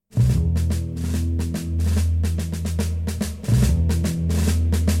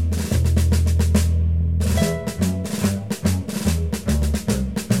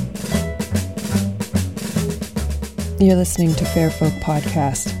You're listening to Fair Folk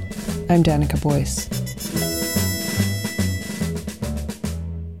Podcast. I'm Danica Boyce.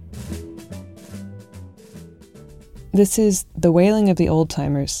 This is The Wailing of the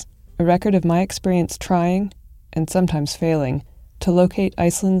Old-Timers, a record of my experience trying, and sometimes failing, to locate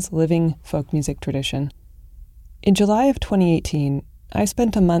Iceland's living folk music tradition. In July of 2018, I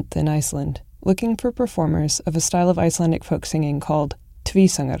spent a month in Iceland looking for performers of a style of Icelandic folk singing called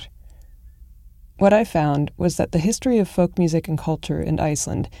Tvísöngur. What I found was that the history of folk music and culture in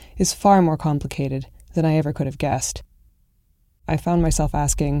Iceland is far more complicated than I ever could have guessed. I found myself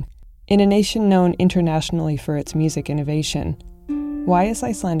asking, in a nation known internationally for its music innovation, why is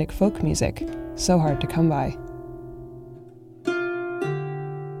Icelandic folk music so hard to come by?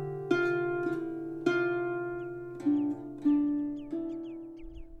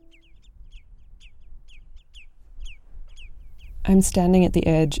 I'm standing at the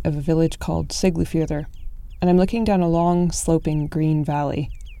edge of a village called Siglufjörður, and I'm looking down a long, sloping green valley.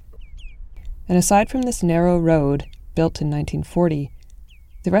 And aside from this narrow road, built in 1940,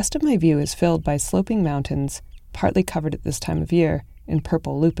 the rest of my view is filled by sloping mountains, partly covered at this time of year in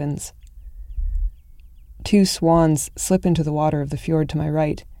purple lupins. Two swans slip into the water of the fjord to my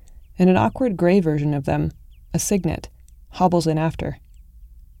right, and an awkward grey version of them, a cygnet, hobbles in after.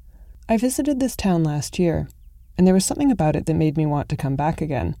 I visited this town last year, and there was something about it that made me want to come back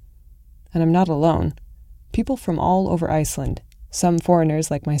again. And I'm not alone. People from all over Iceland, some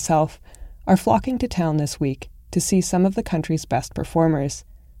foreigners like myself, are flocking to town this week to see some of the country's best performers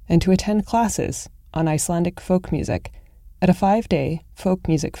and to attend classes on Icelandic folk music at a 5-day folk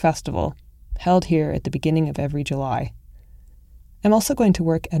music festival held here at the beginning of every July. I'm also going to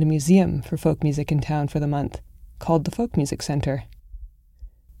work at a museum for folk music in town for the month called the Folk Music Center.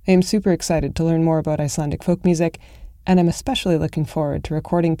 I am super excited to learn more about Icelandic folk music, and I'm especially looking forward to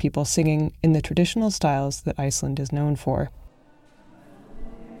recording people singing in the traditional styles that Iceland is known for.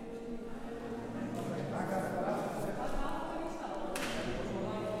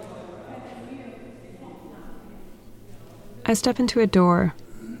 I step into a door,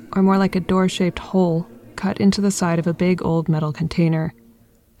 or more like a door-shaped hole, cut into the side of a big old metal container,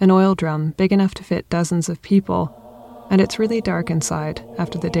 an oil drum big enough to fit dozens of people, and it's really dark inside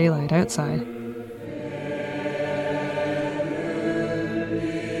after the daylight outside.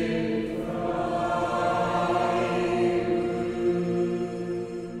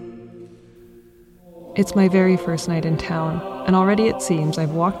 It's my very first night in town, and already it seems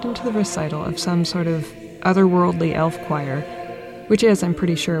I've walked into the recital of some sort of otherworldly elf choir, which is, I'm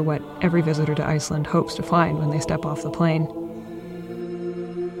pretty sure, what every visitor to Iceland hopes to find when they step off the plane.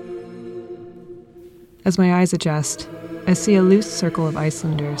 As my eyes adjust, I see a loose circle of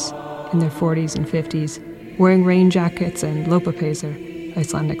Icelanders in their 40s and 50s, wearing rain jackets and lopapeyser,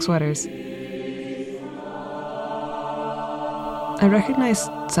 Icelandic sweaters. I recognize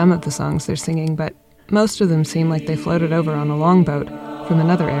some of the songs they're singing, but most of them seem like they floated over on a longboat from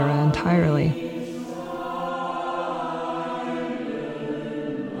another era entirely.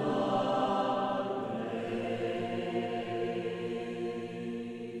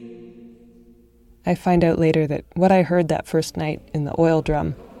 I find out later that what I heard that first night in the oil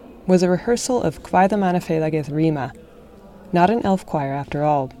drum was a rehearsal of Kvæðamannafélagið Rima. Not an elf choir after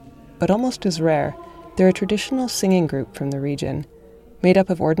all, but almost as rare, they're a traditional singing group from the region, made up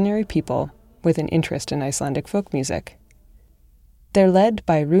of ordinary people with an interest in Icelandic folk music. They're led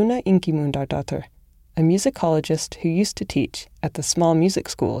by Runa Ingimundardóttir, a musicologist who used to teach at the small music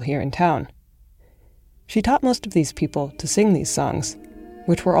school here in town. She taught most of these people to sing these songs,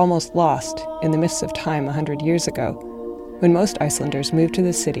 which were almost lost in the mists of time 100 years ago, when most Icelanders moved to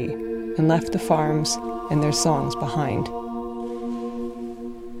the city and left the farms and their songs behind.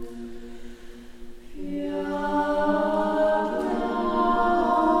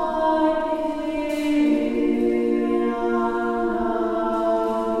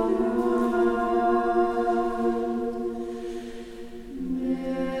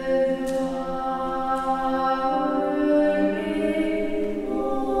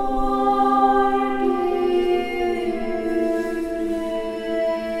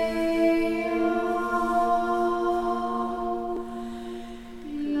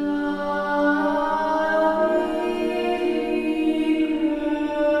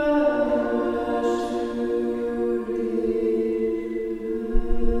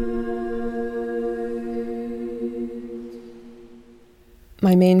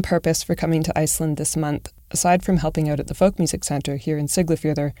 My main purpose for coming to Iceland this month, aside from helping out at the Folk Music Center here in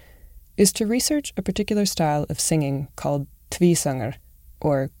Siglufjörður, is to research a particular style of singing called Tvísöngur,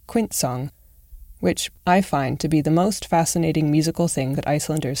 or quint song, which I find to be the most fascinating musical thing that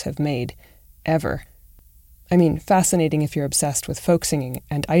Icelanders have made, ever. I mean, fascinating if you're obsessed with folk singing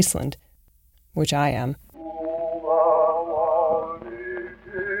and Iceland, which I am.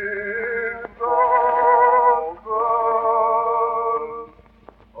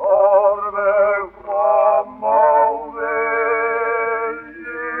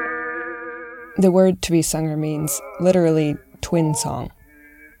 The word Tvísöngur means literally twin song,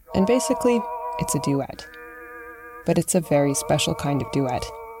 and basically it's a duet. But it's a very special kind of duet,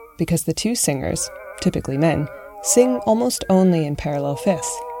 because the two singers, typically men, sing almost only in parallel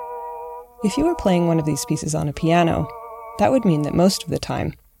fifths. If you were playing one of these pieces on a piano, that would mean that most of the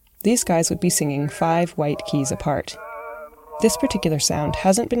time, these guys would be singing 5 white keys apart. This particular sound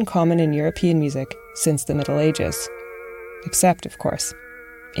hasn't been common in European music since the Middle Ages, except, of course,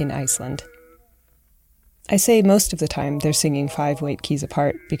 in Iceland. I say most of the time they're singing 5 white keys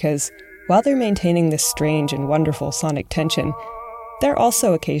apart because, while they're maintaining this strange and wonderful sonic tension, they're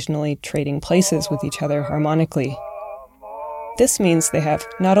also occasionally trading places with each other harmonically. This means they have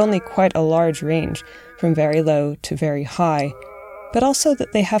not only quite a large range, from very low to very high, but also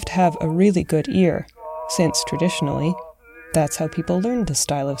that they have to have a really good ear, since traditionally, that's how people learned this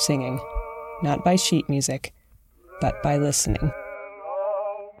style of singing, not by sheet music, but by listening.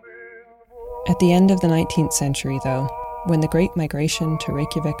 At the end of the 19th century, though, when the Great Migration to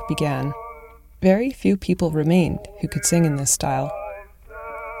Reykjavik began, very few people remained who could sing in this style.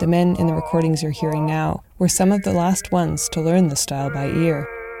 The men in the recordings you're hearing now were some of the last ones to learn the style by ear.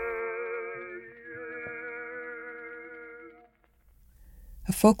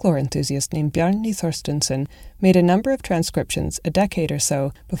 A folklore enthusiast named Bjarni Thorsteinsson made a number of transcriptions a decade or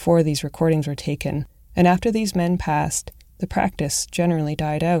so before these recordings were taken, and after these men passed, the practice generally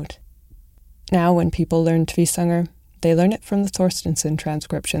died out. Now when people learn Tvísöngur, they learn it from the Thorsteinsson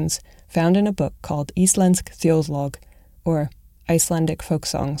transcriptions found in a book called Íslensk Þjóðlög, or Icelandic Folk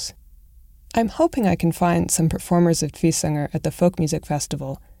Songs. I'm hoping I can find some performers of Tvísöngur at the Folk Music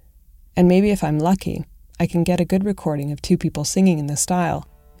Festival, and maybe if I'm lucky, I can get a good recording of 2 people singing in the style,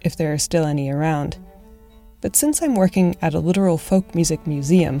 if there are still any around. But since I'm working at a literal folk music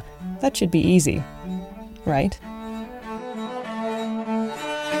museum, that should be easy, right?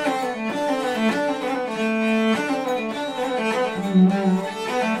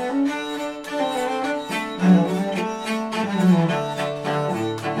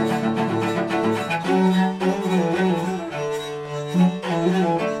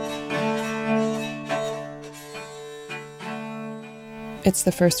 It's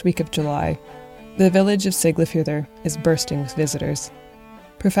the first week of July. The village of Siglufjörður is bursting with visitors.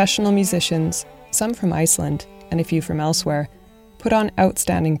 Professional musicians, some from Iceland and a few from elsewhere, put on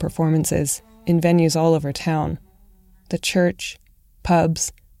outstanding performances in venues all over town. The church,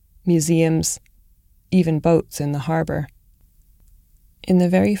 pubs, museums, even boats in the harbour. In the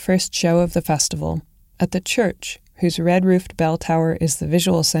very first show of the festival, at the church, whose red-roofed bell tower is the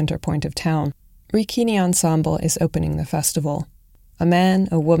visual centre point of town, Rikini Ensemble is opening the festival. A man,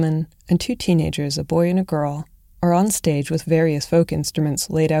 a woman, and 2 teenagers, a boy and a girl, are on stage with various folk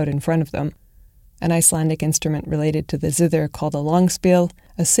instruments laid out in front of them. An Icelandic instrument related to the zither called a langspiel,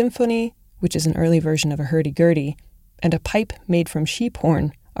 a symphony, which is an early version of a hurdy-gurdy, and a pipe made from sheep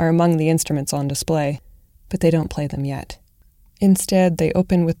horn are among the instruments on display, but they don't play them yet. Instead, they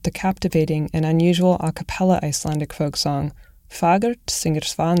open with the captivating and unusual a cappella Icelandic folk song, Fagurt syngur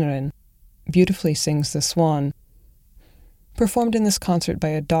svanurinn, beautifully sings the swan. Performed in this concert by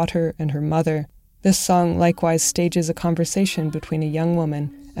a daughter and her mother, this song likewise stages a conversation between a young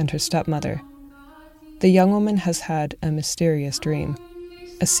woman and her stepmother. The young woman has had a mysterious dream.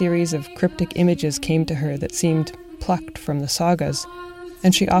 A series of cryptic images came to her that seemed plucked from the sagas,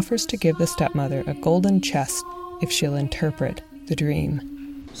 and she offers to give the stepmother a golden chest if she'll interpret the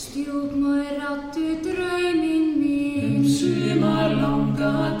dream.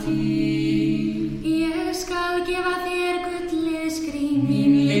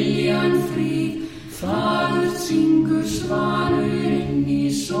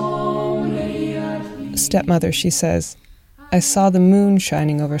 Stepmother, she says, I saw the moon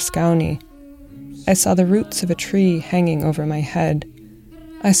shining over Skåne. I saw the roots of a tree hanging over my head.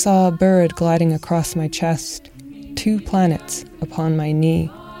 I saw a bird gliding across my chest, 2 planets upon my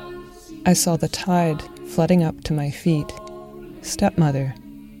knee. I saw the tide flooding up to my feet. Stepmother,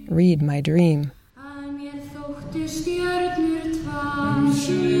 read my dream.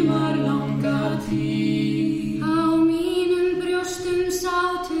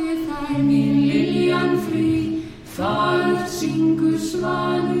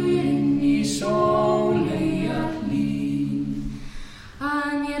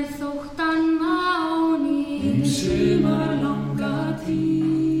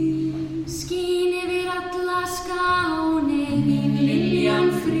 Skín yfir alla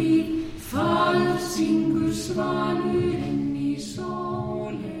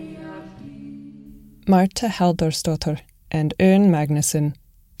Marta Halldórsdóttir and Ørn Magnusson,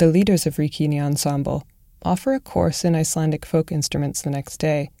 the leaders of Rikini Ensemble, offer a course in Icelandic folk instruments the next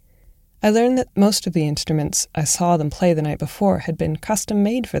day. I learned that most of the instruments I saw them play the night before had been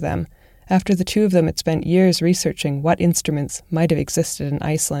custom-made for them, after the two of them had spent years researching what instruments might have existed in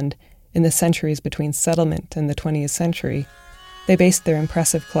Iceland in the centuries between settlement and the 20th century. They based their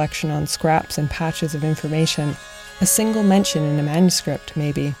impressive collection on scraps and patches of information, a single mention in a manuscript,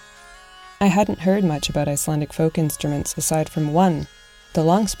 maybe. I hadn't heard much about Icelandic folk instruments aside from one, the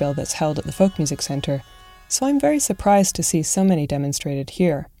longspiel that's held at the Folk Music Centre, so I'm very surprised to see so many demonstrated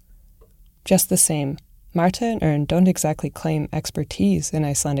here. Just the same, Marta and Ørn don't exactly claim expertise in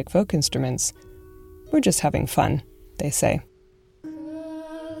Icelandic folk instruments. We're just having fun, they say.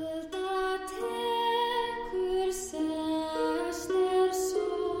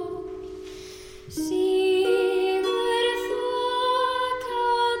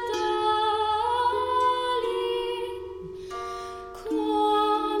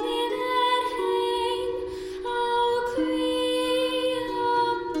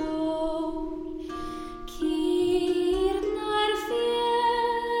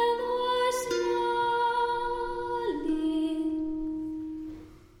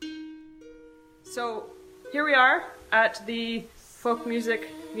 So here we are at the Folk Music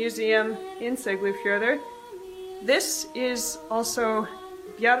Museum in Siglufjörður. This is also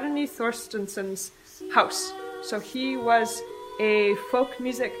Bjarni Thorstensen's house. So he was a folk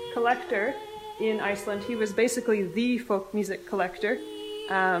music collector in Iceland. He was basically the folk music collector,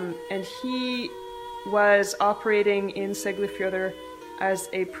 and he was operating in Siglufjörður as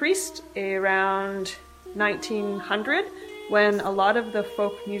a priest around 1900, when a lot of the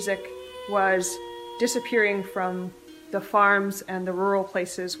folk music was disappearing from the farms and the rural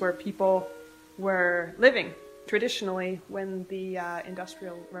places where people were living traditionally when the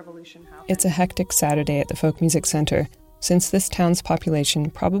Industrial Revolution happened. It's a hectic Saturday at the Folk Music Centre, since this town's population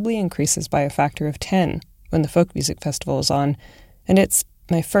probably increases by a factor of 10 when the Folk Music Festival is on, and it's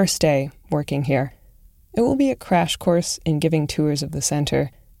my first day working here. It will be a crash course in giving tours of the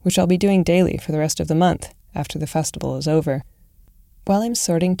centre, which I'll be doing daily for the rest of the month after the festival is over. While I'm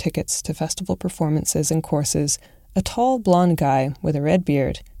sorting tickets to festival performances and courses, a tall blonde guy with a red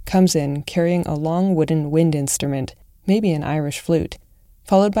beard comes in carrying a long wooden wind instrument, maybe an Irish flute,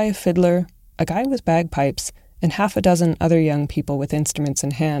 followed by a fiddler, a guy with bagpipes, and half a dozen other young people with instruments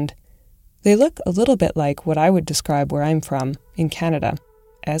in hand. They look a little bit like what I would describe where I'm from, in Canada,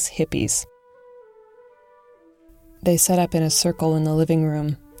 as hippies. They set up in a circle in the living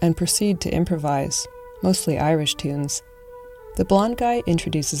room and proceed to improvise, mostly Irish tunes. The blonde guy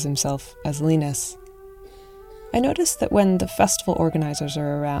introduces himself as Linus. I notice that when the festival organizers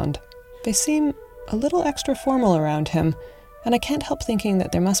are around, they seem a little extra formal around him, and I can't help thinking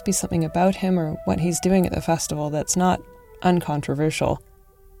that there must be something about him or what he's doing at the festival that's not uncontroversial.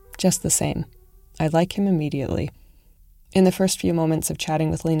 Just the same, I like him immediately. In the first few moments of chatting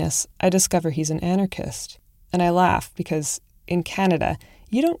with Linus, I discover he's an anarchist, and I laugh because in Canada,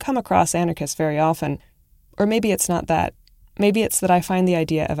 you don't come across anarchists very often, or maybe it's not that. Maybe it's that I find the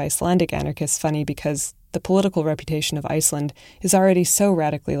idea of Icelandic anarchists funny because the political reputation of Iceland is already so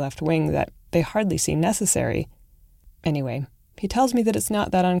radically left-wing that they hardly seem necessary. Anyway, he tells me that it's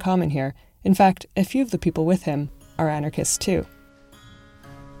not that uncommon here. In fact, a few of the people with him are anarchists too.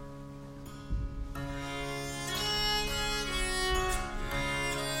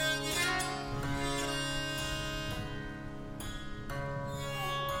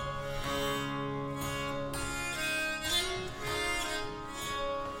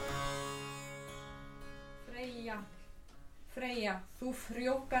 Freyja, þú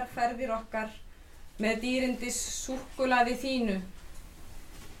frjókar ferðir okkar með dýrindis súkkulaði þínu.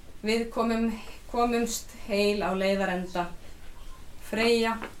 Við komumst heil á leiðarenda.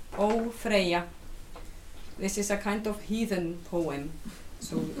 Freyja, ó Freyja. This is a kind of heathen poem,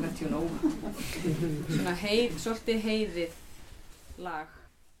 so that you know. Svona svolítið heiðið lag.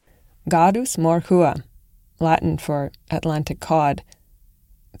 Gadus mor hua, Latin for Atlantic cod.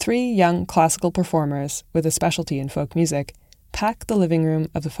 3 young classical performers with a specialty in folk music pack the living room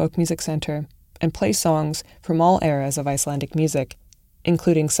of the Folk Music Centre and play songs from all eras of Icelandic music,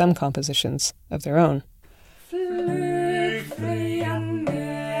 including some compositions of their own.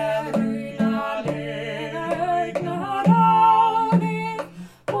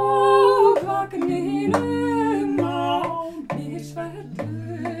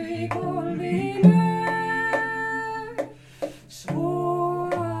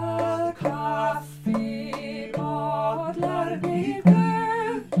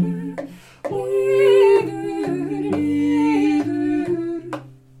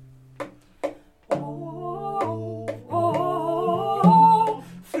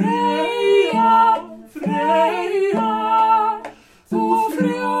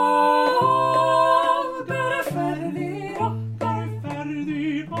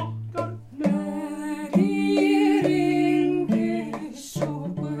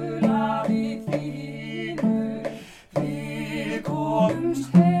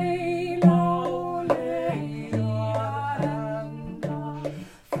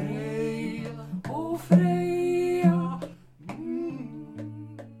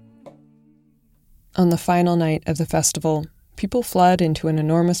 final night of the festival, people flood into an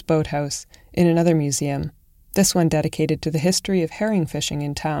enormous boathouse in another museum, this one dedicated to the history of herring fishing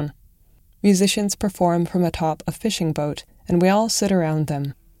in town. Musicians perform from atop a fishing boat, and we all sit around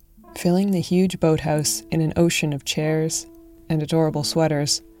them, filling the huge boathouse in an ocean of chairs and adorable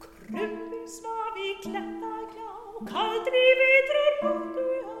sweaters.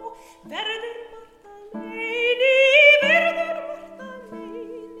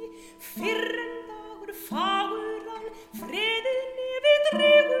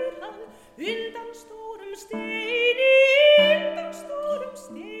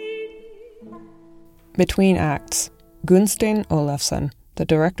 Between acts, Gunstein Olafsson, the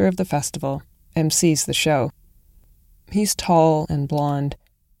director of the festival, MCs the show. He's tall and blonde,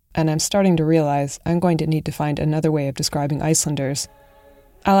 and I'm starting to realize I'm going to need to find another way of describing Icelanders.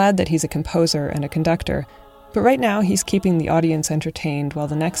 I'll add that he's a composer and a conductor, but right now he's keeping the audience entertained while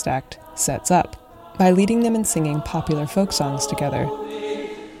the next act sets up, by leading them in singing popular folk songs together.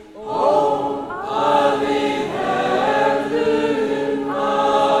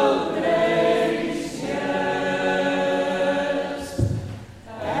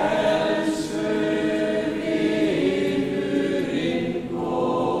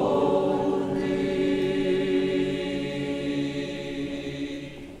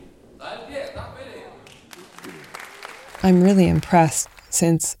 I'm really impressed,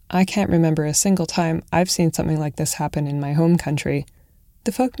 since I can't remember a single time I've seen something like this happen in my home country.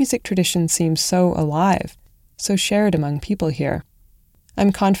 The folk music tradition seems so alive, so shared among people here.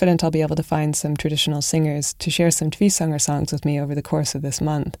 I'm confident I'll be able to find some traditional singers to share some Tvísanger songs with me over the course of this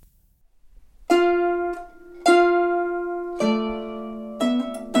month.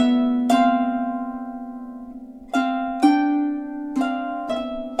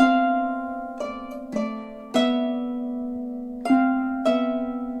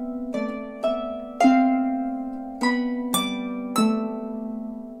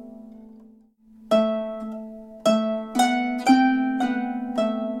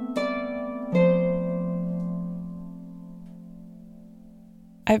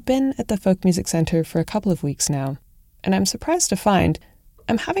 I've been at the Folk Music Centre for a couple of weeks now, and I'm surprised to find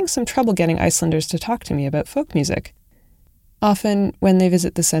I'm having some trouble getting Icelanders to talk to me about folk music. Often, when they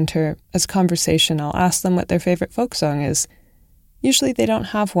visit the centre, as conversation, I'll ask them what their favourite folk song is. Usually they don't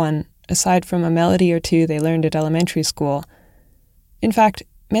have one, aside from a melody or two they learned at elementary school. In fact,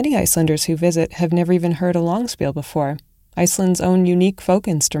 many Icelanders who visit have never even heard a longspiel before, Iceland's own unique folk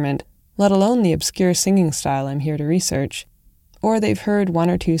instrument, let alone the obscure singing style I'm here to research. Or they've heard one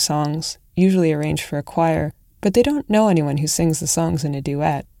or two songs, usually arranged for a choir, but they don't know anyone who sings the songs in a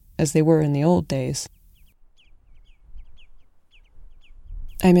duet, as they were in the old days.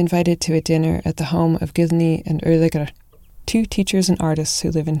 I'm invited to a dinner at the home of Guðni and Urðargeir, two teachers and artists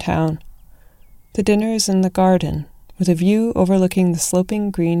who live in town. The dinner is in the garden, with a view overlooking the sloping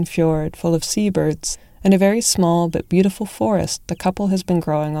green fjord full of seabirds and a very small but beautiful forest the couple has been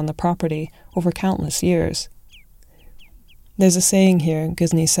growing on the property over countless years. There's a saying here,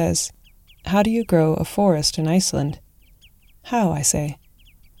 Guðni says, "How do you grow a forest in Iceland?" "How," I say.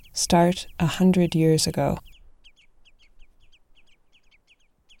 "Start 100 years ago."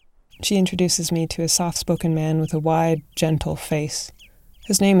 She introduces me to a soft-spoken man with a wide, gentle face.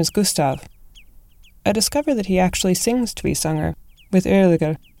 His name is Gustav. I discover that he actually sings Tvísanger, with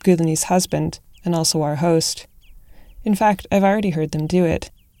Urðargeir, Guðni's husband, and also our host. In fact, I've already heard them do it.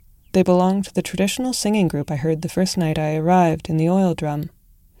 They belong to the traditional singing group I heard the first night I arrived in the oil drum.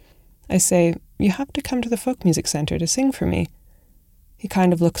 I say, "You have to come to the Folk Music Centre to sing for me." He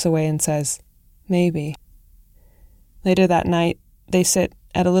kind of looks away and says, "Maybe." Later that night, they sit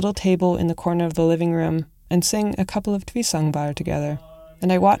at a little table in the corner of the living room and sing a couple of Tvísangbar together, and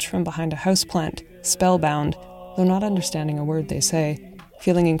I watch from behind a houseplant, spellbound, though not understanding a word they say,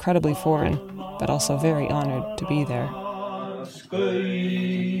 feeling incredibly foreign, but also very honored to be there.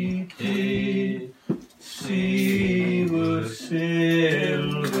 Sígur silfurblá,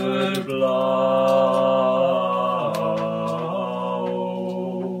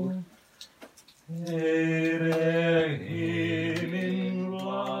 himinblæ.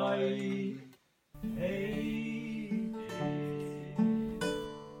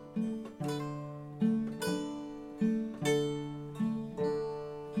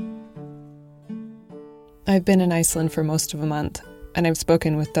 I've been in Iceland for most of a month, and I've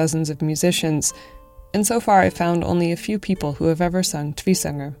spoken with dozens of musicians, and so far I've found only a few people who have ever sung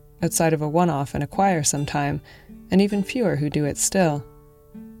Tvísanger, outside of a one-off in a choir sometime, and even fewer who do it still.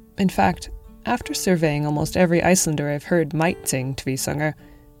 In fact, after surveying almost every Icelander I've heard might sing Tvísanger,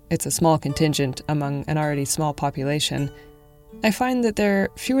 it's a small contingent among an already small population, I find that there are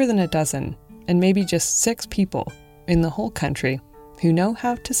fewer than a dozen, and maybe just 6 people in the whole country who know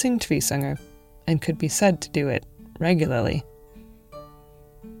how to sing Tvísöngur and could be said to do it regularly.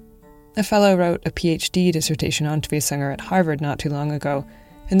 A fellow wrote a PhD dissertation on Tvísöngur at Harvard not too long ago,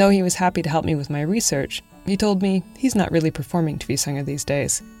 and though he was happy to help me with my research, he told me he's not really performing Tvísöngur these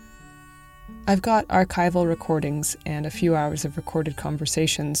days. I've got archival recordings and a few hours of recorded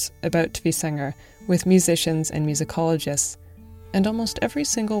conversations about Tvísöngur with musicians and musicologists, and almost every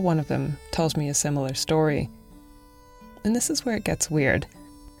single one of them tells me a similar story. And this is where it gets weird.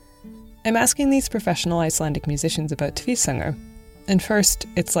 I'm asking these professional Icelandic musicians about Tvísöngur, and first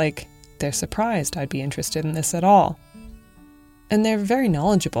it's like they're surprised I'd be interested in this at all. And they're very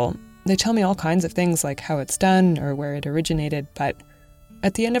knowledgeable. They tell me all kinds of things like how it's done or where it originated, but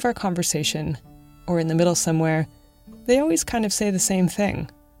at the end of our conversation, or in the middle somewhere, they always kind of say the same thing.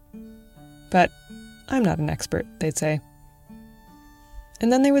 But I'm not an expert, they'd say.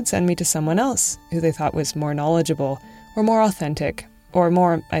 And then they would send me to someone else who they thought was more knowledgeable, or more authentic, or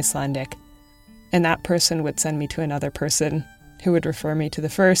more Icelandic. And that person would send me to another person, who would refer me to the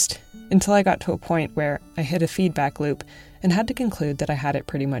first, until I got to a point where I hit a feedback loop and had to conclude that I had it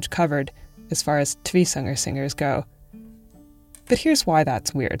pretty much covered, as far as Tvísöngur singers go. But here's why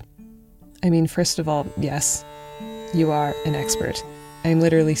that's weird. I mean, first of all, yes, you are an expert. I'm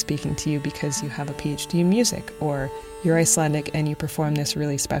literally speaking to you because you have a PhD in music, or you're Icelandic and you perform this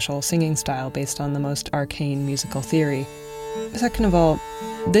really special singing style based on the most arcane musical theory. Second of all,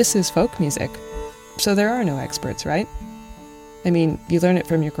 this is folk music, so there are no experts, right? I mean, you learn it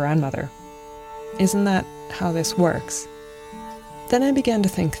from your grandmother. Isn't that how this works? Then I began to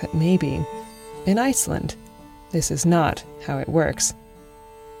think that maybe, in Iceland, this is not how it works.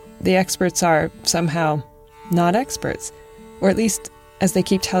 The experts are somehow not experts, or at least, as they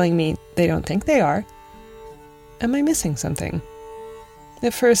keep telling me, they don't think they are. Am I missing something?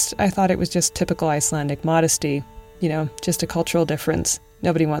 At first, I thought it was just typical Icelandic modesty, just a cultural difference.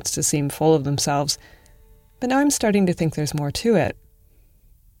 Nobody wants to seem full of themselves. But now I'm starting to think there's more to it.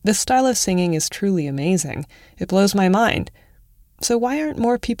 This style of singing is truly amazing. It blows my mind. So why aren't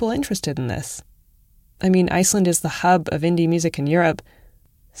more people interested in this? I mean, Iceland is the hub of indie music in Europe.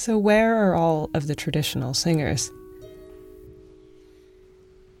 So where are all of the traditional singers?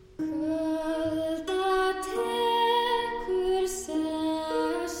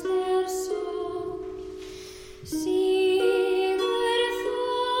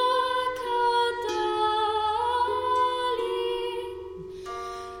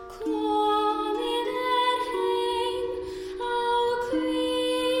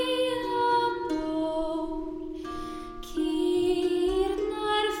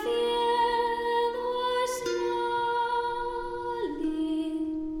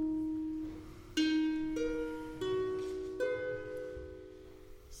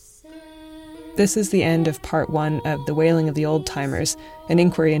 This is the end of part 1 of The Wailing of the Old Timers, an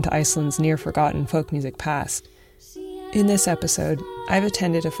inquiry into Iceland's near-forgotten folk music past. In this episode, I've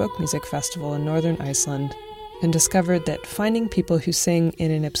attended a folk music festival in northern Iceland and discovered that finding people who sing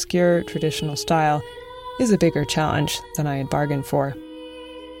in an obscure traditional style is a bigger challenge than I had bargained for.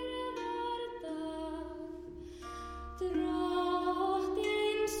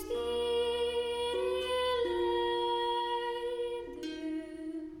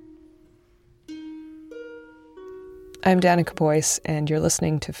 I'm Danica Boyce, and you're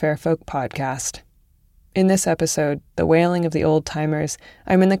listening to Fair Folk Podcast. In this episode, The Wailing of the Old Timers,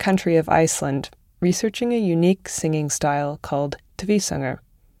 I'm in the country of Iceland, researching a unique singing style called Tvísöngur.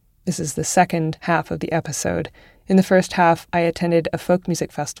 This is the second half of the episode. In the first half, I attended a folk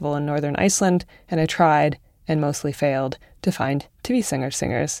music festival in northern Iceland, and I tried, and mostly failed, to find Tvísöngur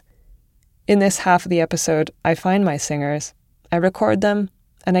singers. In this half of the episode, I find my singers, I record them,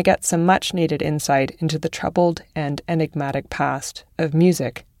 and I get some much-needed insight into the troubled and enigmatic past of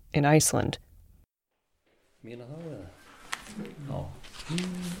music in Iceland.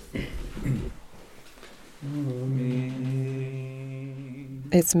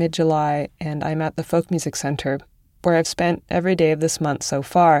 It's mid-July, and I'm at the Folk Music Center, where I've spent every day of this month so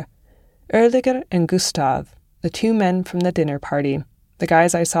far. Erliger and Gustav, the 2 men from the dinner party, the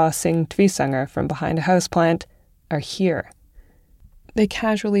guys I saw sing Tvísöngur from behind a houseplant, are here. They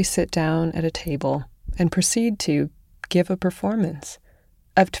casually sit down at a table and proceed to give a performance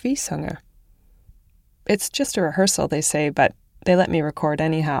of Tvísöngur. It's just a rehearsal, they say, but they let me record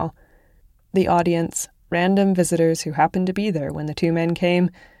anyhow. The audience, random visitors who happened to be there when the 2 men came,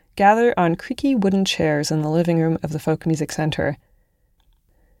 gather on creaky wooden chairs in the living room of the Folk Music Center.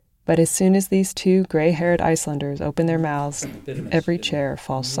 But as soon as these 2 gray-haired Icelanders open their mouths, every chair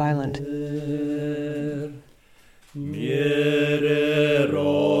falls silent. Mér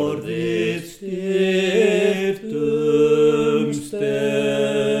orðið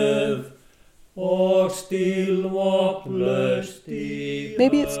stef og stilvopnlaust í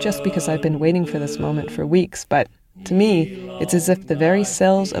Maybe it's just because I've been waiting for this moment for weeks, but to me, it's as if the very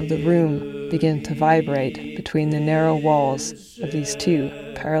cells of the room begin to vibrate between the narrow walls of these two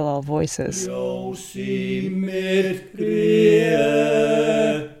parallel voices. Ljós í myrkri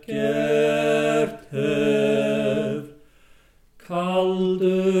ekkert hef,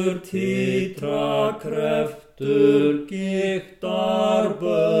 kaldur titra kreftur giktar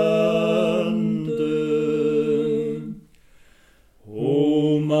böndum,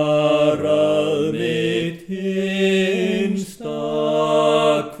 húmarað mitt hinsta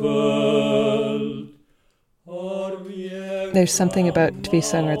kvöld. There's something about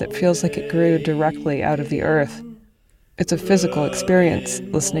Tvísöngur that feels like it grew directly out of the earth. It's a physical experience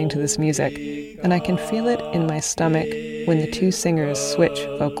listening to this music, and I can feel it in my stomach when the two singers switch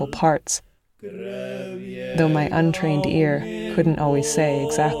vocal parts, though my untrained ear couldn't always say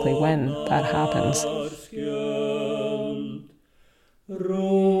exactly when that happens.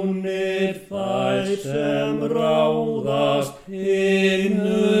 Rúnir þær sem ráðast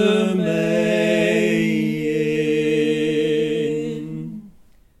hinum megin.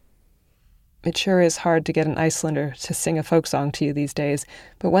 It sure is hard to get an Icelander to sing a folk song to you these days,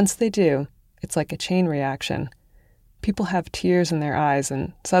 but once they do, it's like a chain reaction. People have tears in their eyes,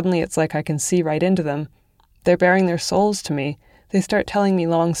 and suddenly it's like I can see right into them. They're bearing their souls to me. They start telling me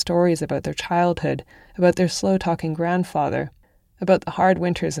long stories about their childhood, about their slow-talking grandfather, about the hard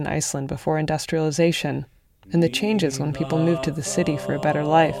winters in Iceland before industrialization, and the changes when people moved to the city for a better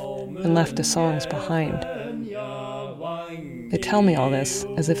life and left the songs behind. They tell me all this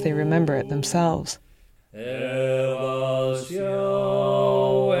as if they remember it themselves. Eða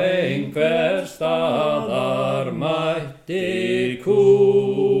sjá einhver staðar mætti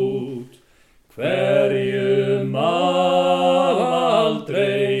kút, hverjum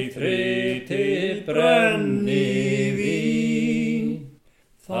aldrei þryti brennivín,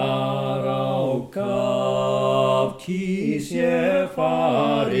 þar á gaf kýs ég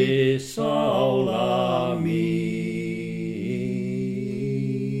fari sála mín.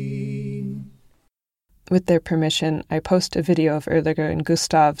 With their permission, I post a video of Erliger and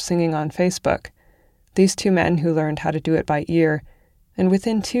Gustav singing on Facebook. These two men who learned how to do it by ear, and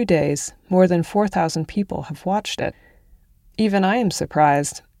within 2 days, more than 4,000 people have watched it. Even I am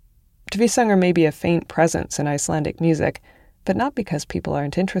surprised. Tvísöngur may be a faint presence in Icelandic music, but not because people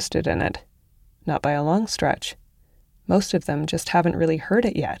aren't interested in it. Not by a long stretch. Most of them just haven't really heard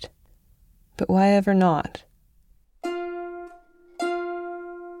it yet. But why ever not?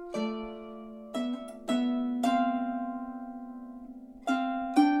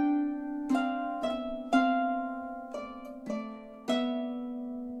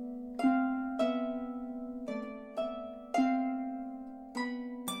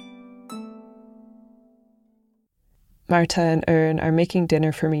 Marta and Örn are making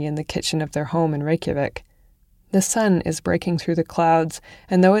dinner for me in the kitchen of their home in Reykjavik. The sun is breaking through the clouds,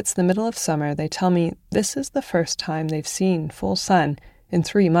 and though it's the middle of summer, they tell me this is the first time they've seen full sun in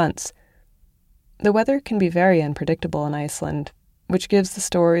 3 months. The weather can be very unpredictable in Iceland, which gives the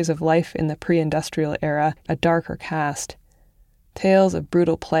stories of life in the pre-industrial era a darker cast. Tales of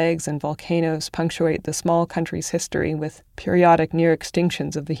brutal plagues and volcanoes punctuate the small country's history with periodic near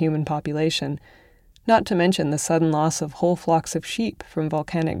extinctions of the human population, not to mention the sudden loss of whole flocks of sheep from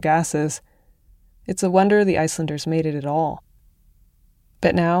volcanic gases. It's a wonder the Icelanders made it at all.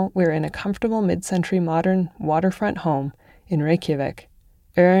 But now we're in a comfortable mid-century modern waterfront home in Reykjavik.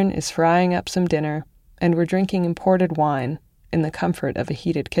 Örn is frying up some dinner, and we're drinking imported wine in the comfort of a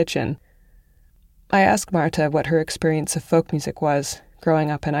heated kitchen. I asked Marta what her experience of folk music was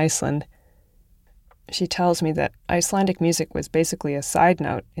growing up in Iceland. She tells me that Icelandic music was basically a side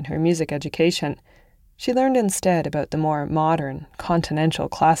note in her music education. She learned instead about the more modern, continental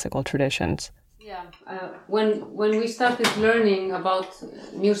classical traditions. Yeah, when we started learning about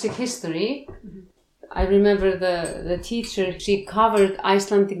music history, I remember the teacher, she covered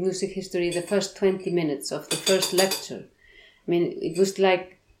Icelandic music history the first 20 minutes of the first lecture. I mean, it was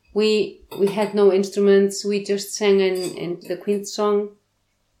like we had no instruments, we just sang in the Quint song,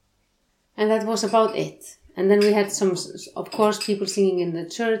 and that was about it. And then we had some, of course, people singing in the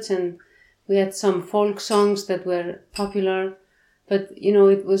church, and we had some folk songs that were popular, but, you know,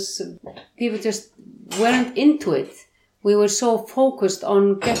 it was, people just weren't into it. We were so focused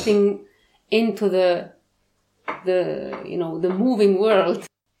on getting into the moving world.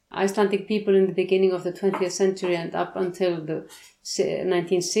 Icelandic people in the beginning of the 20th century and up until the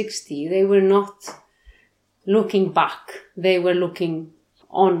 1960, they were not looking back. They were looking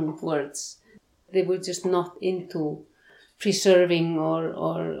onwards. They were just not into preserving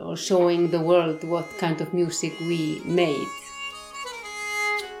or showing the world what kind of music we made.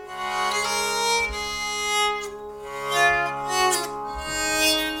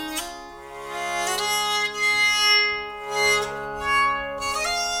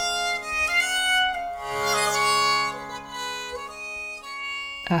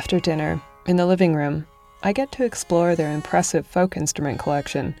 After dinner, in the living room, I get to explore their impressive folk instrument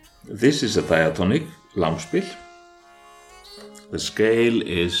collection. This is a diatonic langspiel. The scale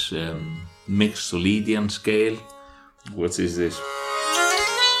is Mixolydian scale. What is this?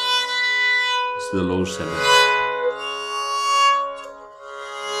 It's the low 7.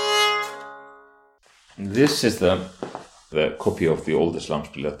 This is the copy of the oldest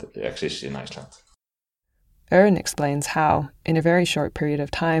langspiel that exists in Iceland. Erin explains how, in a very short period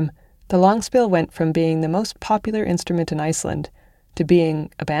of time, the langspiel went from being the most popular instrument in Iceland to being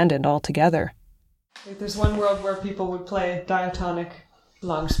abandoned altogether. There's one world where people would play diatonic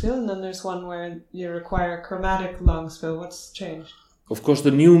langspiel, and then there's one where you require chromatic langspiel. What's changed? Of course,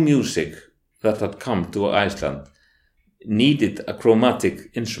 the new music that had come to Iceland needed a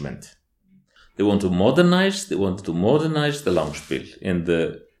chromatic instrument. They wanted to modernize the langspiel in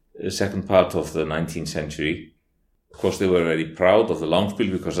the second part of the 19th century. Of course, they were very proud of the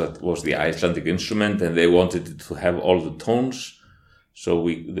langspiel because that was the Icelandic instrument, and they wanted it to have all the tones, so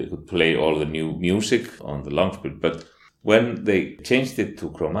they could play all the new music on the langspiel. But when they changed it to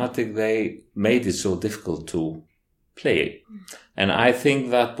chromatic, they made it so difficult to play. And I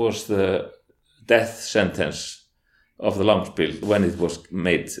think that was the death sentence of the langspiel when it was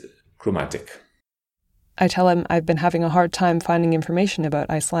made chromatic. I tell him I've been having a hard time finding information about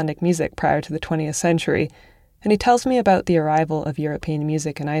Icelandic music prior to the 20th century, and he tells me about the arrival of European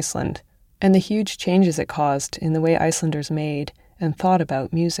music in Iceland and the huge changes it caused in the way Icelanders made and thought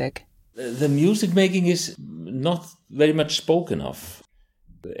about music. The music making is not very much spoken of.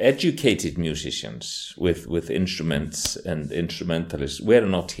 Educated musicians with instruments and instrumentalists were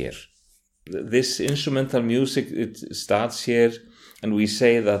not here. This instrumental music, it starts here, and we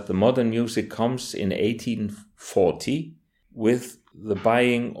say that the modern music comes in 1840 with the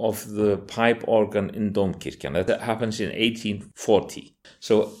buying of the pipe organ in Dómkirkjan. That happens in 1840.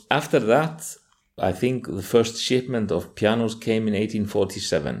 So after that, I think the first shipment of pianos came in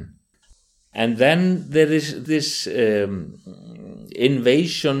 1847. And then there is this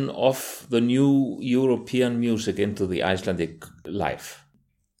invasion of the new European music into the Icelandic life.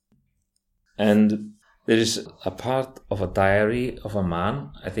 And there is a part of a diary of a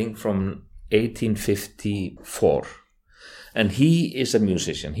man, I think from 1854. And he is a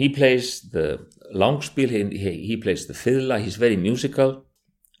musician. He plays the langspiel, he plays the fiddle, he's very musical.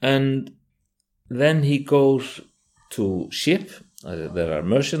 And then he goes to ship. There are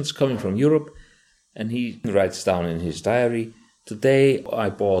merchants coming from Europe, and he writes down in his diary, "Today I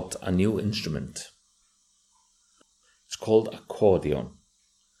bought a new instrument. It's called accordion.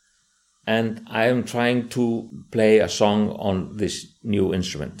 And I am trying to play a song on this new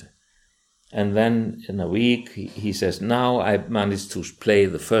instrument." And then in a week, he says, "Now I managed to play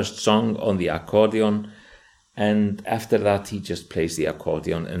the first song on the accordion." And after that, he just plays the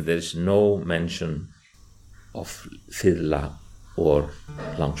accordion, and there's no mention of fiddle or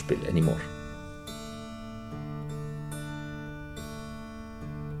langspiel anymore.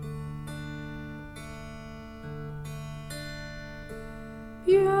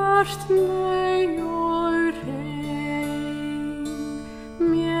 Björt mig och regn,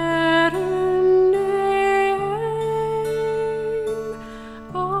 mer unneim,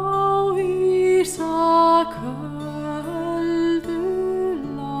 á vísa köldu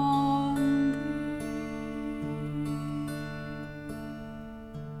landi.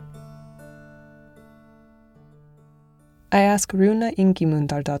 I ask Runa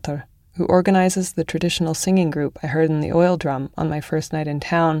Ingimundardóttir, who organizes the traditional singing group I heard in the oil drum on my first night in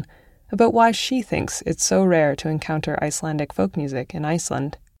town, about why she thinks it's so rare to encounter Icelandic folk music in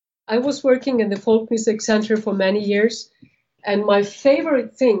Iceland. I was working in the Folk Music Center for many years, and my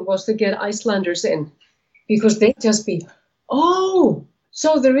favorite thing was to get Icelanders in, because they'd just be, "Oh,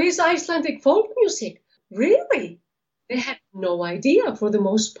 so there is Icelandic folk music, really?" They had no idea. For the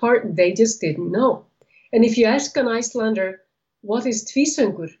most part, they just didn't know. And if you ask an Icelander, what is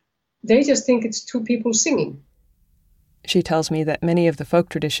tvísöngur? They just think it's two people singing. She tells me that many of the folk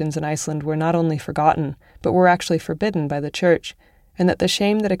traditions in Iceland were not only forgotten, but were actually forbidden by the church, and that the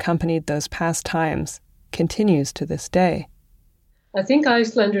shame that accompanied those past times continues to this day. I think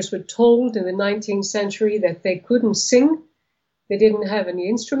Icelanders were told in the 19th century that they couldn't sing, they didn't have any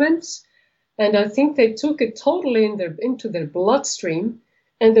instruments, And I think they took it totally into their bloodstream,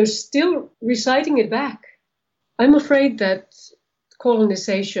 and they're still reciting it back. I'm afraid that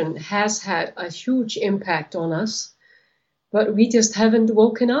colonization has had a huge impact on us, but we just haven't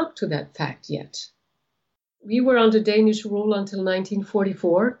woken up to that fact yet. We were under Danish rule until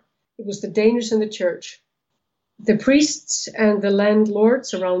 1944. It was the Danish and the church. The priests and the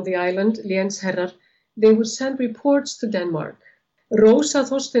landlords around the island, Lensherrar, they would send reports to Denmark. Rosa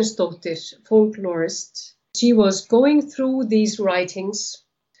Thorstensdottir, folklorist, she was going through these writings.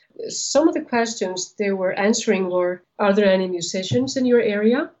 Some of the questions they were answering were, are there any musicians in your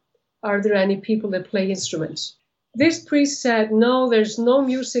area? Are there any people that play instruments? This priest said, no, there's no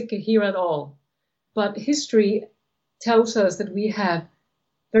music here at all. But history tells us that we have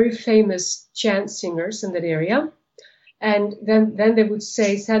very famous chant singers in that area. And then they would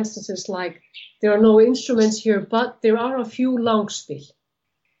say sentences like, there are no instruments here, but there are a few langspil.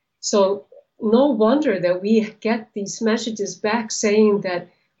 So no wonder that we get these messages back saying that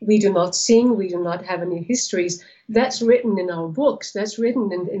we do not sing, we do not have any histories. That's written in our books. That's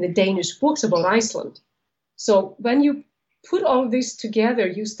written in the Danish books about Iceland. So when you put all this together,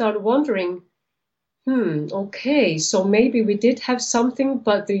 you start wondering, okay, so maybe we did have something,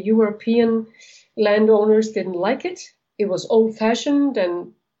 but the European landowners didn't like it. It was old-fashioned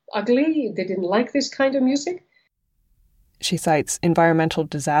and ugly. They didn't like this kind of music. She cites environmental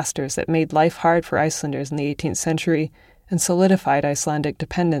disasters that made life hard for Icelanders in the 18th century and solidified Icelandic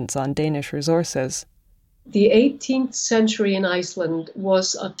dependence on Danish resources. The 18th century in Iceland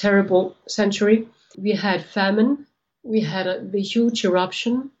was a terrible century. We had famine, we had the huge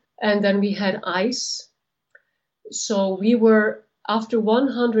eruption, and then we had ice. So we were, after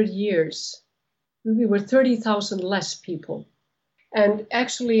 100 years, we were 30,000 less people. And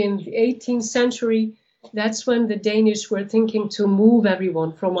actually in the 18th century, that's when the Danish were thinking to move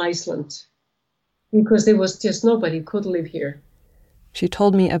everyone from Iceland, because there was just nobody could live here. She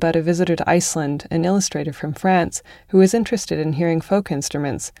told me about a visitor to Iceland, an illustrator from France, who was interested in hearing folk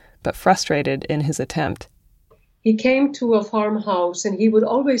instruments, but frustrated in his attempt. He came to a farmhouse and he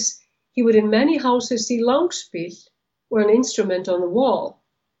would in many houses see langspil, or an instrument on the wall.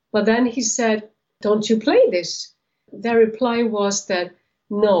 But then he said, don't you play this? Their reply was that,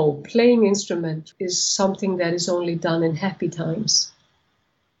 no, playing instrument is something that is only done in happy times.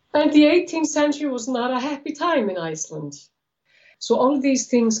 And the 18th century was not a happy time in Iceland. So all of these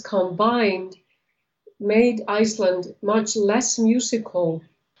things combined made Iceland much less musical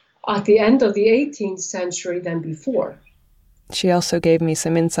at the end of the 18th century than before. She also gave me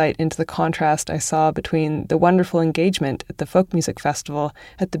some insight into the contrast I saw between the wonderful engagement at the folk music festival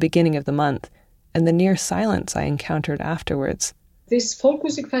at the beginning of the month and the near silence I encountered afterwards. This folk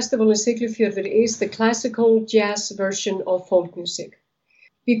music festival in Siglufjörður is the classical jazz version of folk music,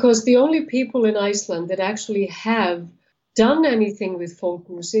 because the only people in Iceland that actually have done anything with folk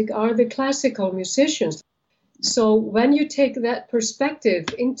music are the classical musicians. So when you take that perspective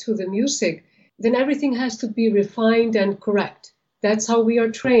into the music, then everything has to be refined and correct. That's how we are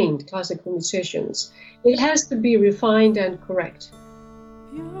trained, classical musicians. It has to be refined and correct.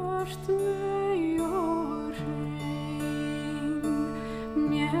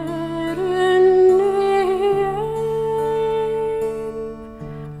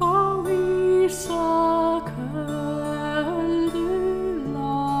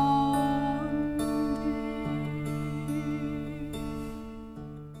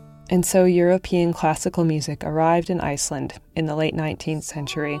 And so European classical music arrived in Iceland in the late 19th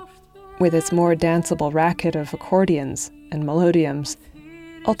century, with its more danceable racket of accordions and melodeums,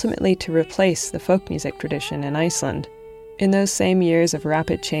 ultimately to replace the folk music tradition in Iceland. In those same years of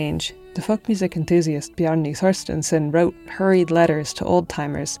rapid change, the folk music enthusiast Bjarni Thorstensson wrote hurried letters to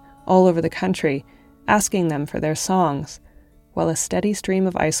old-timers all over the country, asking them for their songs, while a steady stream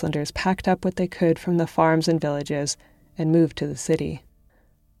of Icelanders packed up what they could from the farms and villages and moved to the city.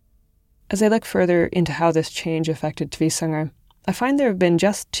 As I look further into how this change affected Tvísangur, I find there have been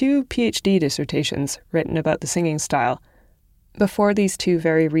just 2 PhD dissertations written about the singing style. Before these 2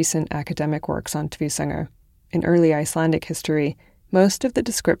 very recent academic works on Tvísangur, in early Icelandic history, most of the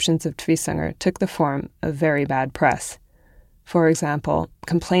descriptions of Tvísangur took the form of very bad press. For example,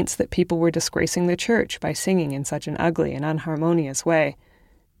 complaints that people were disgracing the church by singing in such an ugly and unharmonious way.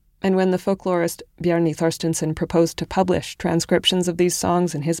 And when the folklorist Bjarni Thorstensson proposed to publish transcriptions of these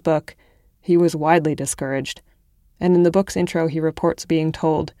songs in his book, he was widely discouraged, and in the book's intro he reports being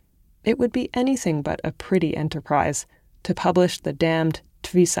told, it would be anything but a pretty enterprise to publish the damned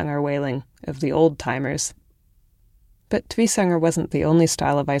Tvísangur wailing of the old-timers. But Tvísangur wasn't the only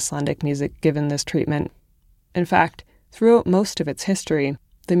style of Icelandic music given this treatment. In fact, throughout most of its history,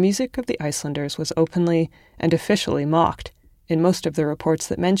 the music of the Icelanders was openly and officially mocked in most of the reports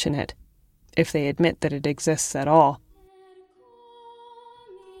that mention it, if they admit that it exists at all.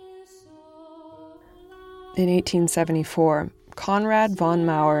 In 1874, Konrad von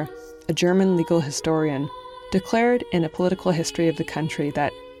Mauer, a German legal historian, declared in A Political History of the Country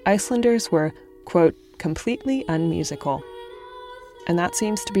that Icelanders were, quote, completely unmusical. And that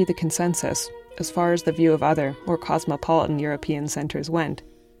seems to be the consensus, as far as the view of other, more cosmopolitan European centres went.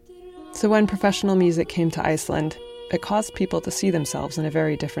 So when professional music came to Iceland, it caused people to see themselves in a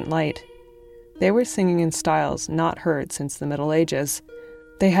very different light. They were singing in styles not heard since the Middle Ages.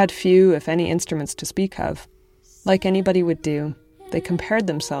 They had few, if any, instruments to speak of. Like anybody would do, they compared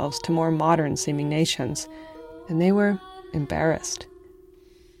themselves to more modern-seeming nations, and they were embarrassed.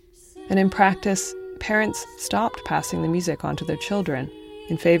 And in practice, parents stopped passing the music on to their children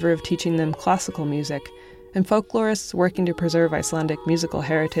in favor of teaching them classical music, and folklorists working to preserve Icelandic musical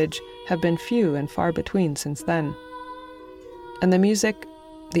heritage have been few and far between since then. And the music,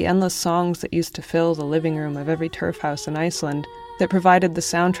 the endless songs that used to fill the living room of every turf house in Iceland, that provided the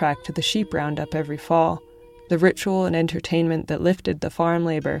soundtrack to the sheep roundup every fall, the ritual and entertainment that lifted the farm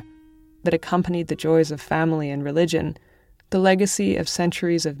labor, that accompanied the joys of family and religion, the legacy of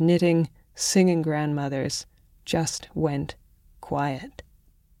centuries of knitting, singing grandmothers, just went quiet.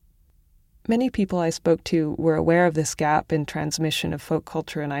 Many people I spoke to were aware of this gap in transmission of folk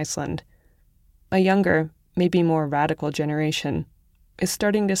culture in Iceland. A younger, maybe more radical generation is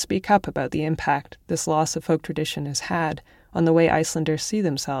starting to speak up about the impact this loss of folk tradition has had on the way Icelanders see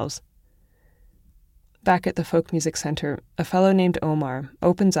themselves. Back at the Folk Music Center, a fellow named Omar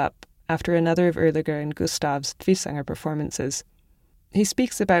opens up after another of Erliger and Gustav's Tvísanger performances. He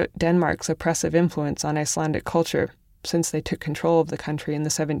speaks about Denmark's oppressive influence on Icelandic culture since they took control of the country in the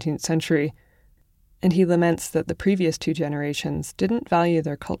 17th century, and he laments that the previous two generations didn't value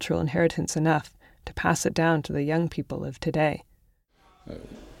their cultural inheritance enough to pass it down to the young people of today.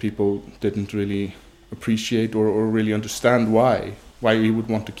 People didn't really appreciate or really understand why we would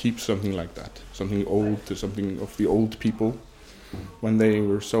want to keep something like that, something old, something of the old people, when they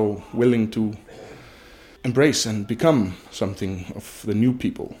were so willing to embrace and become something of the new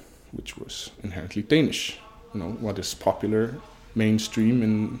people, which was inherently Danish, what is popular mainstream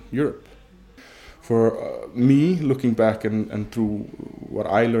in Europe. For me, looking back and through what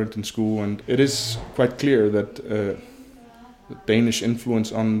I learned in school, and it is quite clear that the Danish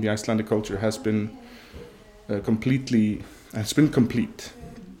influence on the Icelandic culture has been complete.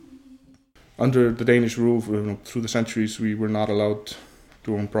 Under the Danish rule, through the centuries, we were not allowed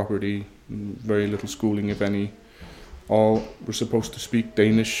to own property, very little schooling, if any. All were supposed to speak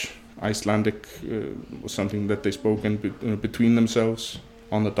Danish. Icelandic was something that they spoke in between themselves,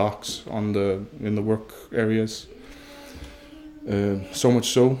 on the docks, in the work areas. So much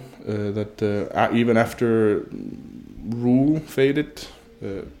so that even after rule faded,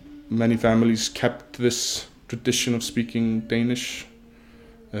 many families kept this tradition of speaking Danish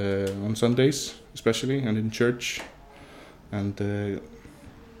on Sundays, especially, and in church. And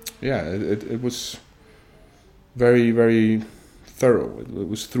it was very, very thorough. It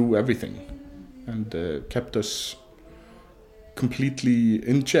was through everything, and kept us completely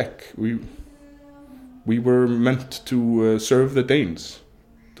in check. We were meant to serve the Danes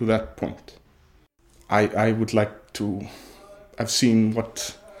to that point. I would like to have seen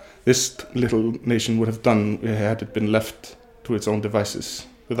what this little nation would have done had it been left to its own devices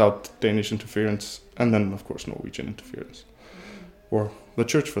without Danish interference, and then, of course, Norwegian interference, or the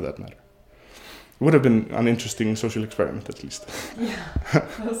church for that matter. It would have been an interesting social experiment, at least. Yeah,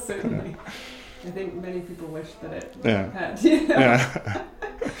 well, certainly. I think many people wish that it had. Yeah.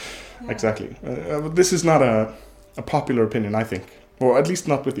 Exactly. This is not a popular opinion, I think, or at least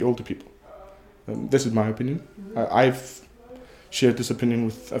not with the older people. This is my opinion. I've shared this opinion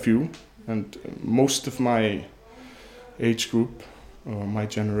with a few, and most of my age group, or my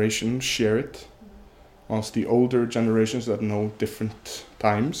generation, share it. Whilst the older generations that know different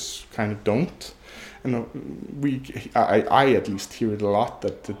times kind of don't. I at least hear it a lot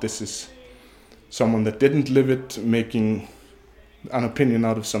that this is someone that didn't live it making an opinion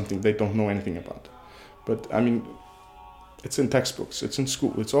out of something they don't know anything about. But I mean, it's in textbooks, it's in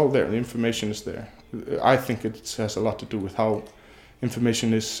school, it's all there, the information is there. I think it has a lot to do with how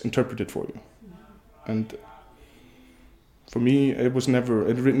information is interpreted for you. And for me, it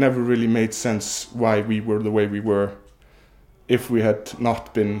never really made sense why we were the way we were if we had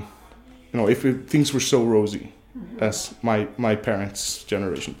not been, if things were so rosy as my parents'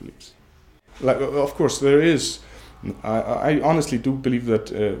 generation believes. Of course, there is. I honestly do believe that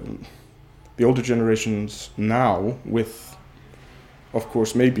the older generations now, with of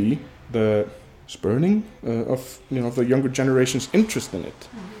course, maybe the spurning of the younger generation's interest in it.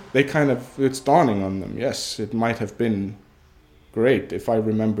 They it's dawning on them. Yes, it might have been great if I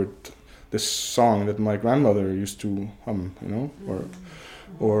remembered this song that my grandmother used to hum,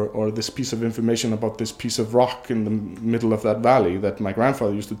 or this piece of information about this piece of rock in the middle of that valley that my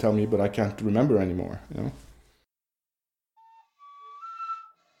grandfather used to tell me, but I can't remember anymore.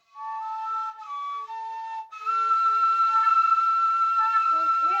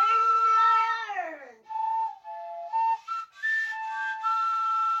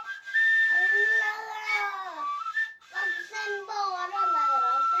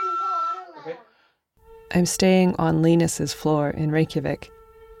 I'm staying on Linus's floor in Reykjavik.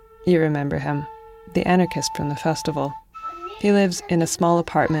 You remember him, the anarchist from the festival. He lives in a small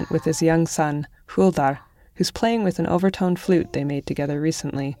apartment with his young son, Huldar, who's playing with an overtoned flute they made together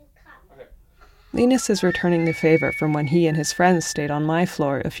recently. Linus is returning the favor from when he and his friends stayed on my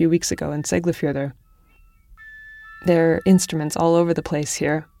floor a few weeks ago in Siglufjörður. There are instruments all over the place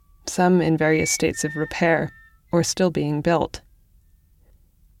here, some in various states of repair, or still being built.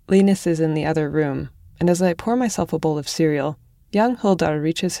 Linus is in the other room, and as I pour myself a bowl of cereal, young Huldar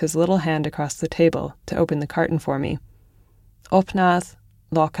reaches his little hand across the table to open the carton for me. Opnað,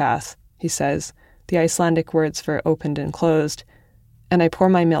 lokað, he says, the Icelandic words for opened and closed, and I pour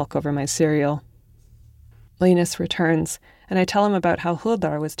my milk over my cereal. Linus returns, and I tell him about how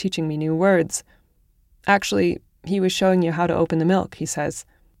Huldar was teaching me new words. Actually, he was showing you how to open the milk, he says.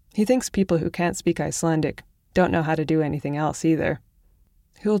 He thinks people who can't speak Icelandic don't know how to do anything else either.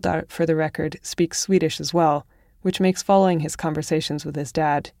 Huldar, for the record, speaks Swedish as well, which makes following his conversations with his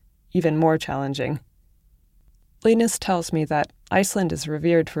dad even more challenging. Linus tells me that Iceland is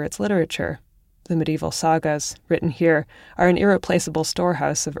revered for its literature. The medieval sagas, written here, are an irreplaceable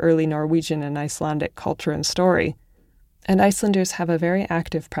storehouse of early Norwegian and Icelandic culture and story. And Icelanders have a very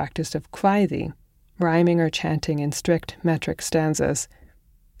active practice of kvæði, rhyming or chanting in strict metric stanzas.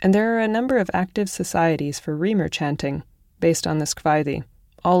 And there are a number of active societies for rímur chanting, based on this kvæði,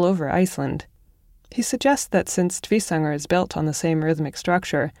 all over Iceland. He suggests that since Tvísangur is built on the same rhythmic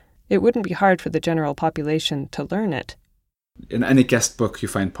structure, it wouldn't be hard for the general population to learn it. In any guest book you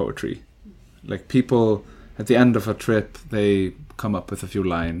find poetry. Like people, at the end of a trip, they come up with a few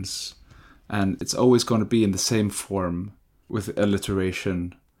lines, and it's always going to be in the same form, with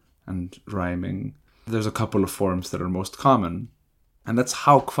alliteration and rhyming. There's a couple of forms that are most common, and that's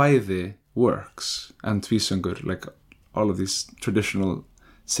how kvæði works. And Tvísangur, like all of these traditional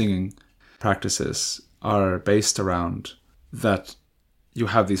singing practices, are based around that you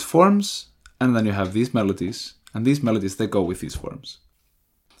have these forms, and then you have these melodies, and these melodies, they go with these forms.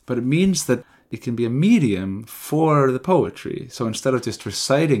 But it means that it can be a medium for the poetry. So instead of just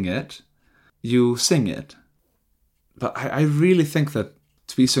reciting it, you sing it. But I really think that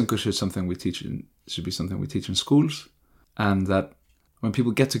Tvísangur should be something we teach in schools, and that when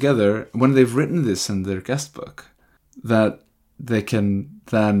people get together, when they've written this in their guest book, that they can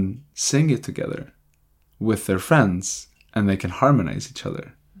then sing it together with their friends, and they can harmonize each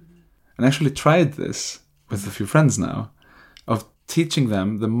other. And I actually tried this with a few friends now, of teaching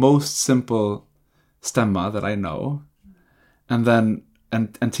them the most simple stemma that I know, and then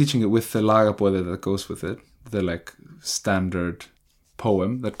and teaching it with the lagaboði that goes with it, the like standard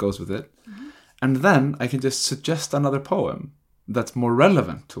poem that goes with it. Mm-hmm. And then I can just suggest another poem that's more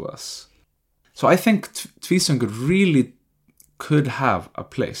relevant to us. So I think Tvísangur really could have a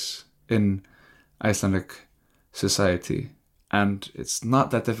place in Icelandic society, and it's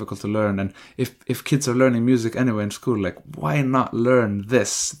not that difficult to learn. And if kids are learning music anyway in school, like, why not learn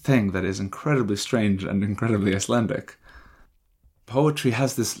this thing that is incredibly strange and incredibly Icelandic? Poetry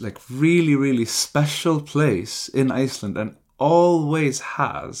has this like really, really special place in Iceland, and always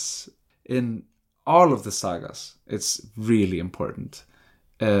has in all of the sagas. It's really important.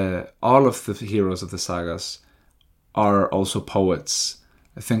 All of the heroes of the sagas are also poets.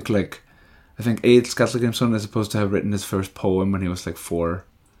 I think Egill Skallagrímsson is supposed to have written his first poem when he was like 4,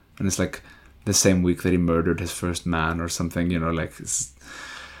 and it's like the same week that he murdered his first man or something, like it's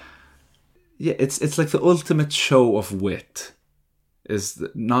like the ultimate show of wit. Is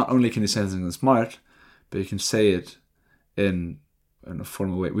that not only can you say something smart, but you can say it in a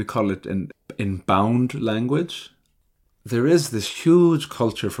formal way. We call it in bound language. There is this huge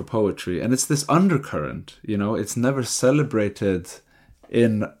culture for poetry, and it's this undercurrent, it's never celebrated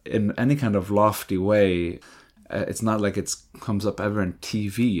in any kind of lofty way. It's not like it comes up ever in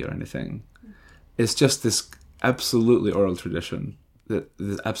TV or anything. It's just this absolutely oral tradition,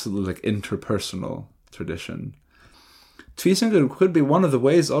 this absolutely like interpersonal tradition. Tvísöngur could be one of the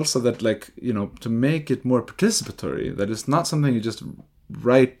ways also that, like, you know, to make it more participatory, that it's not something you just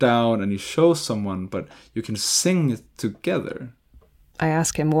write down and you show someone, but you can sing it together. I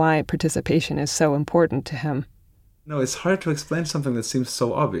ask him why participation is so important to him. No, it's hard to explain something that seems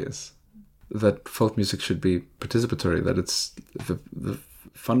so obvious, that folk music should be participatory, that it's the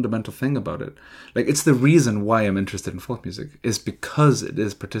fundamental thing about it. Like, it's the reason why I'm interested in folk music, is because it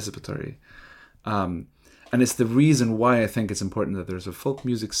is participatory. And it's the reason why I think it's important that there's a folk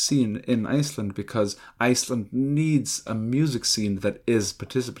music scene in Iceland, because Iceland needs a music scene that is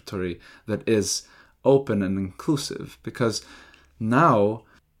participatory, that is open and inclusive. Because now,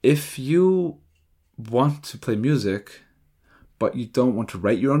 if you want to play music, but you don't want to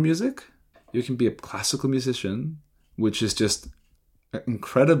write your own music, you can be a classical musician, which is just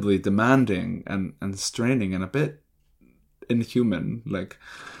incredibly demanding and straining and a bit inhuman, like,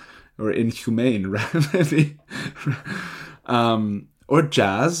 or inhumane, maybe. Or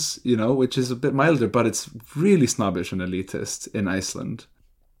jazz, you know, which is a bit milder, but it's really snobbish and elitist in Iceland.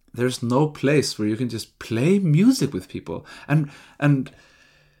 There's no place where you can just play music with people. And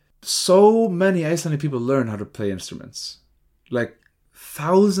so many Icelandic people learn how to play instruments. Like,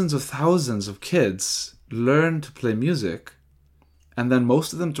 thousands of kids learn to play music, and then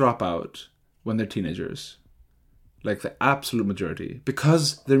most of them drop out when they're teenagers. Like, the absolute majority.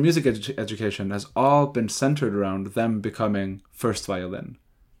 Because their music education has all been centered around them becoming first violin.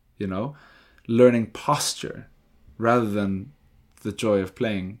 You know? Learning posture rather than the joy of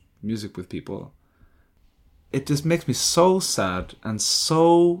playing music with people. It just makes me so sad and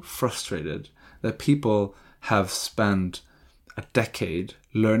so frustrated that people have spent a decade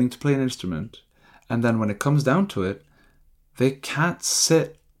learning to play an instrument, and then when it comes down to it, they can't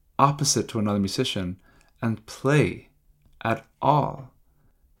sit opposite to another musician and play at all.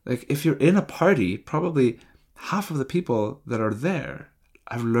 Like, if you're in a party, probably half of the people that are there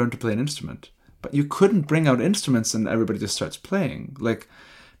have learned to play an instrument, but you couldn't bring out instruments and everybody just starts playing, like,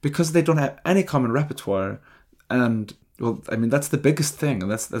 because they don't have any common repertoire. And, well, I mean, that's the biggest thing,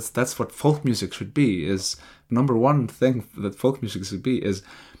 and that's what folk music should be. Is number one thing that folk music should be is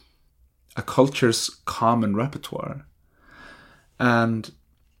a culture's common repertoire. And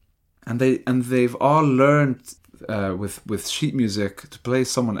they've all learned with sheet music to play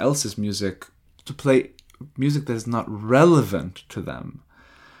someone else's music, to play music that is not relevant to them.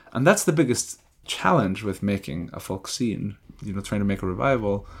 And that's the biggest challenge with making a folk scene, you know, trying to make a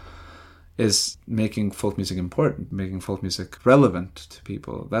revival, is making folk music important, making folk music relevant to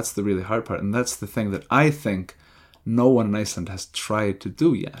people. That's the really hard part, and that's the thing that I think no one in Iceland has tried to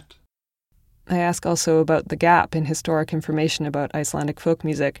do yet. I ask also about the gap in historic information about Icelandic folk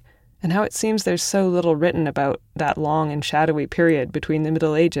music, and how it seems there's so little written about that long and shadowy period between the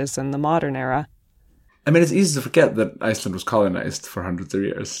Middle Ages and the modern era. I mean, it's easy to forget that Iceland was colonized for hundreds of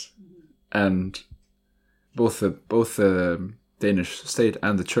years, and both the Danish state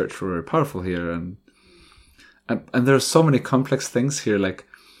and the church were very powerful here, and there are so many complex things here. Like,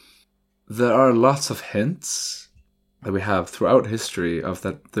 there are lots of hints that we have throughout history of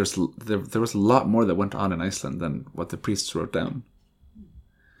that there was a lot more that went on in Iceland than what the priests wrote down.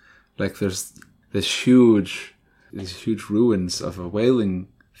 Like, there's these huge ruins of a whaling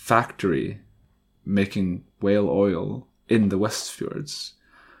factory making whale oil in the Westfjords,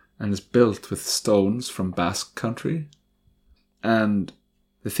 and is built with stones from Basque country. And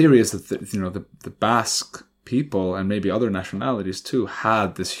the theory is that the Basque people, and maybe other nationalities too,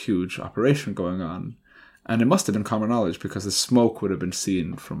 had this huge operation going on. And it must have been common knowledge, because the smoke would have been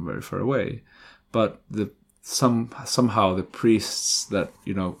seen from very far away. But somehow the priests that,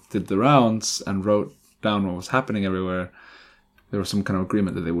 you know, did the rounds and wrote down what was happening everywhere, there was some kind of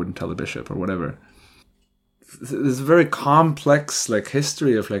agreement that they wouldn't tell the bishop or whatever. There's a very complex, like,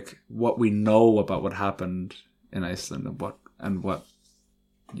 history of, like, what we know about what happened in Iceland and what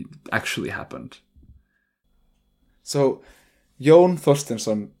actually happened. So Jón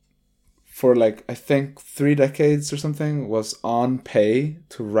Thorsteinsson, for, like, I think 3 decades or something, was on pay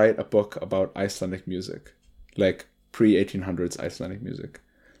to write a book about Icelandic music, like pre-1800s Icelandic music,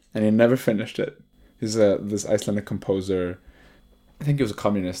 and he never finished it. He's this Icelandic composer. I think he was a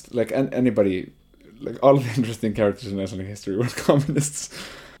communist. Like, anybody, like, all of the interesting characters in Icelandic history were communists.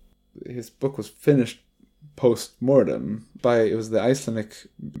 His book was finished post-mortem it was the Icelandic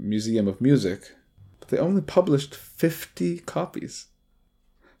Museum of Music, but they only published 50 copies.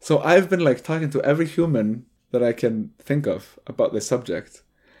 So I've been, like, talking to every human that I can think of about this subject,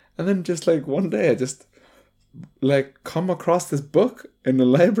 and then just, like, one day I just, like, come across this book in a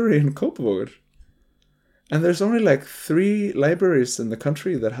library in Kópavogur, and there's only, like, 3 libraries in the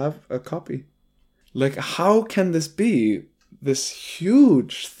country that have a copy. Like, how can this be this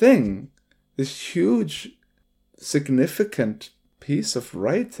huge thing, this huge significant piece of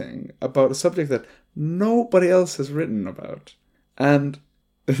writing about a subject that nobody else has written about. And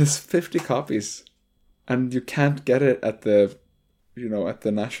there's 50 copies, and you can't get it at the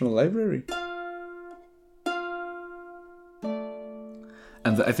National Library.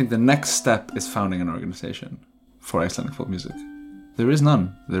 And I think the next step is founding an organization for Icelandic folk music. There is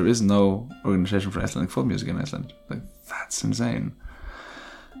none. There is no organization for Icelandic folk music in Iceland. Like, that's insane.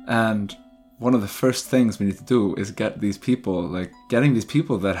 And one of the first things we need to do is getting these people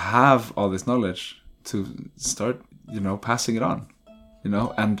that have all this knowledge to start, passing it on,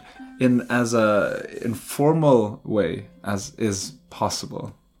 and in as a informal way as is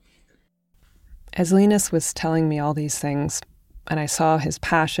possible. As Linus was telling me all these things, and I saw his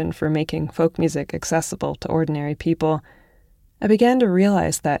passion for making folk music accessible to ordinary people, I began to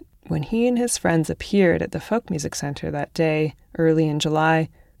realize that when he and his friends appeared at the Folk Music Centre that day, early in July,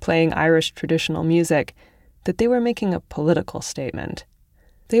 playing Irish traditional music, that they were making a political statement.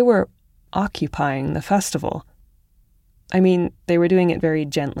 They were occupying the festival. I mean, they were doing it very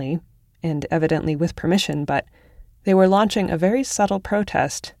gently, and evidently with permission, but they were launching a very subtle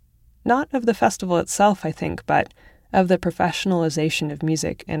protest, not of the festival itself, I think, but of the professionalization of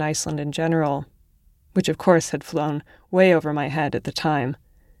music in Iceland in general, which of course had flown way over my head at the time.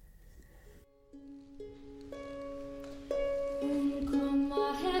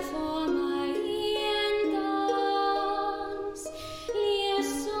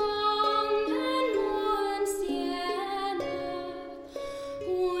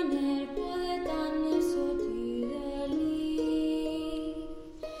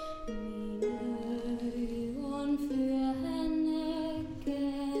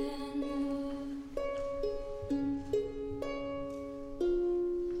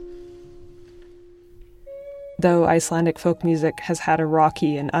 Though Icelandic folk music has had a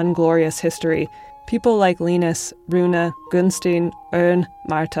rocky and unglorious history, people like Linus, Rune, Gunstein, Örn,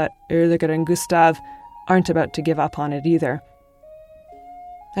 Marta, Urliger and Gustav aren't about to give up on it either.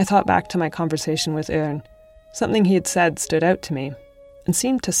 I thought back to my conversation with Örn. Something he had said stood out to me and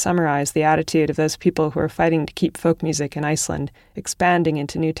seemed to summarize the attitude of those people who are fighting to keep folk music in Iceland expanding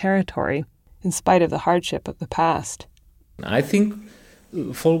into new territory, in spite of the hardship of the past. I think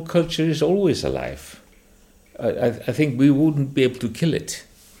folk culture is always alive. I think we wouldn't be able to kill it.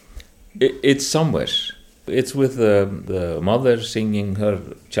 It's somewhere. It's with the mother singing her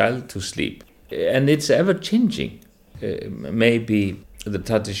child to sleep. And it's ever-changing. Maybe the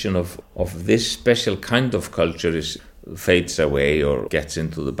tradition of this special kind of culture fades away or gets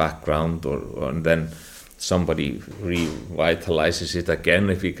into the background, and then somebody revitalizes it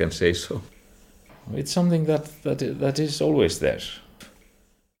again, if we can say so. It's something that is always there.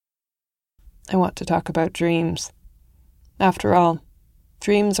 I want to talk about dreams. After all,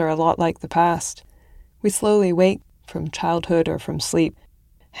 dreams are a lot like the past. We slowly wake from childhood or from sleep,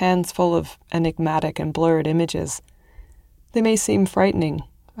 hands full of enigmatic and blurred images. They may seem frightening,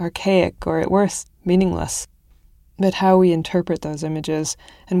 archaic, or at worst, meaningless. But how we interpret those images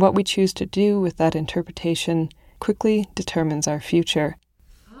and what we choose to do with that interpretation quickly determines our future.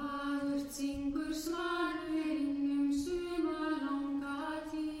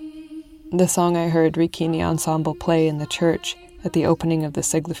 The song I heard Rikini Ensemble play in the church at the opening of the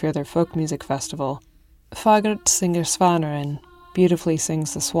Siglufjörður Folk Music Festival, Fagurt synger svanurinn, beautifully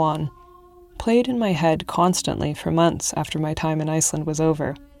sings the swan, played in my head constantly for months after my time in Iceland was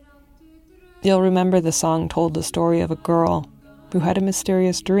over. You'll remember the song told the story of a girl who had a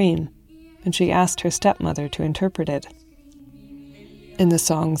mysterious dream, and she asked her stepmother to interpret it. In the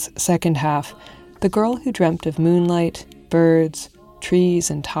song's second half, the girl who dreamt of moonlight, birds, trees,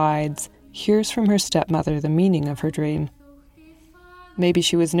 and tides hears from her stepmother the meaning of her dream. Maybe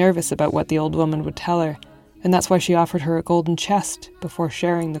she was nervous about what the old woman would tell her, and that's why she offered her a golden chest before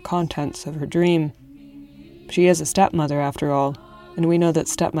sharing the contents of her dream. She is a stepmother, after all, and we know that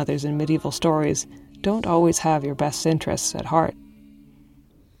stepmothers in medieval stories don't always have your best interests at heart.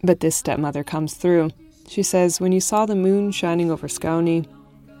 But this stepmother comes through. She says, when you saw the moon shining over Skauni,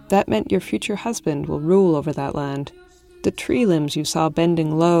 that meant your future husband will rule over that land. The tree limbs you saw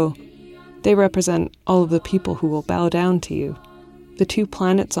bending low, they represent all of the people who will bow down to you. The 2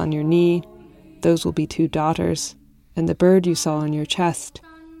 planets on your knee, those will be 2 daughters, and the bird you saw on your chest,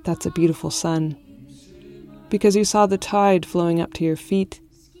 that's a beautiful sun. Because you saw the tide flowing up to your feet,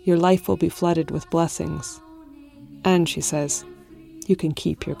 your life will be flooded with blessings. And, she says, you can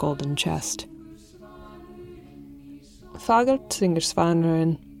keep your golden chest. Fagurt synger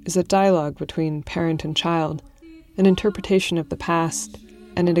svanurinn is a dialogue between parent and child, an interpretation of the past,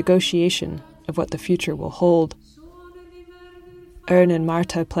 and a negotiation of what the future will hold. Ern and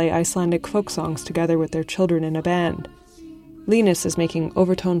Marta play Icelandic folk songs together with their children in a band. Linus is making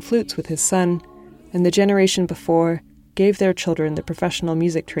overtone flutes with his son, and the generation before gave their children the professional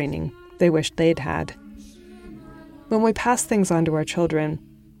music training they wished they'd had. When we pass things on to our children,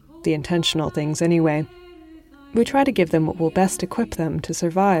 the intentional things anyway, we try to give them what will best equip them to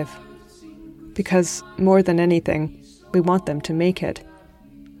survive. Because, more than anything, we want them to make it.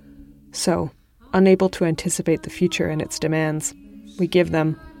 So, unable to anticipate the future and its demands, we give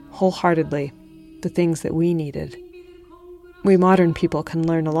them, wholeheartedly, the things that we needed. We modern people can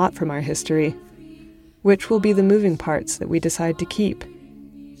learn a lot from our history. Which will be the moving parts that we decide to keep?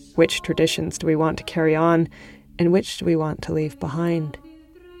 Which traditions do we want to carry on, and which do we want to leave behind?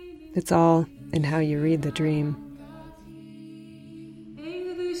 It's all in how you read the dream.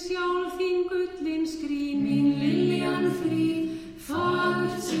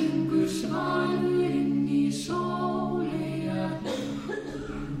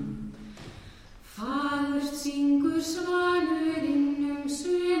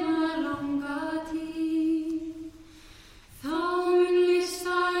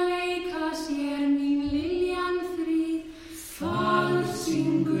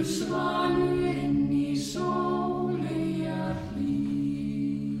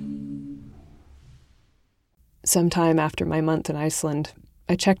 Sometime after my month in Iceland,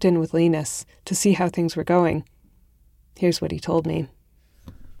 I checked in with Linus to see how things were going. Here's what he told me.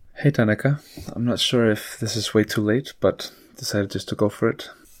 Hey Danica, I'm not sure if this is way too late, but decided just to go for it.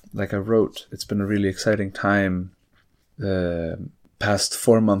 Like I wrote, it's been a really exciting time. The past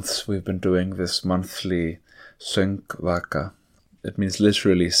 4 months we've been doing this monthly söngvaka. It means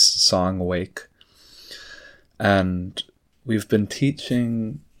literally song wake. And we've been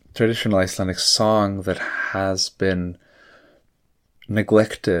teaching traditional Icelandic song that has been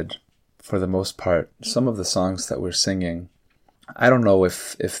neglected for the most part. Some of the songs that we're singing, I don't know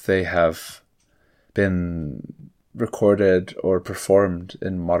if they have been recorded or performed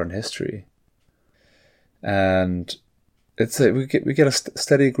in modern history. And we get a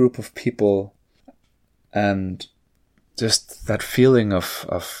steady group of people, and just that feeling of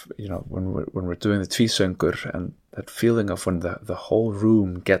when we're doing the tvísöngur, and that feeling of when the whole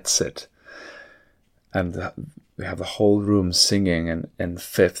room gets it, and we have the whole room singing in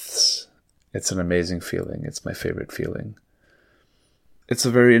fifths. It's an amazing feeling. It's my favorite feeling. It's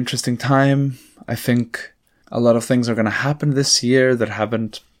a very interesting time. I think a lot of things are going to happen this year that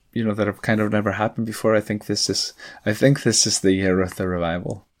haven't, that have kind of never happened before. I think this is the year of the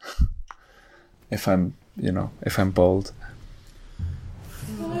revival. if I'm bold.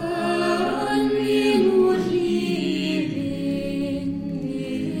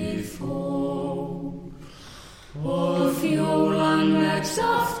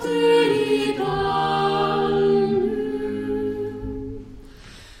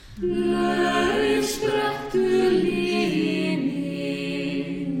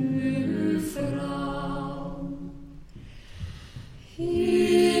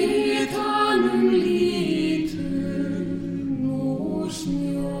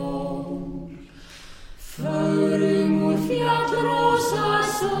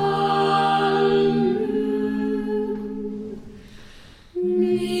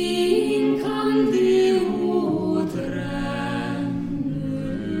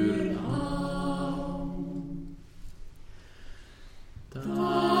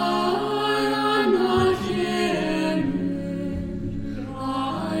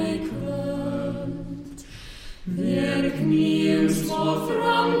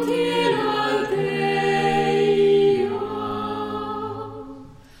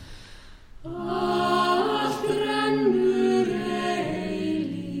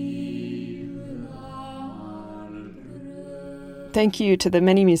 Thank you to the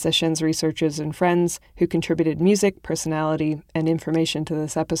many musicians, researchers, and friends who contributed music, personality, and information to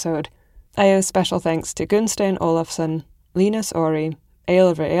this episode. I owe special thanks to Gunstein Olafsson, Linus Ori,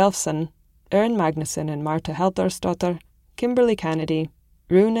 Eilfur Eyjolfsson, Ern Magnusson and Marta Halldórsdóttir, Kimberly Kennedy,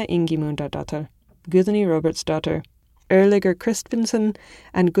 Runa Ingimundardóttir, Guðni Robertsdóttir, Erlinger Kristvinsson,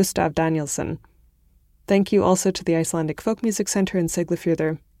 and Gustav Danielsson. Thank you also to the Icelandic Folk Music Center in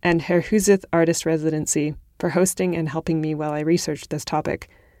Siglufjörður and Herr Husith Artist Residency for hosting and helping me while I researched this topic.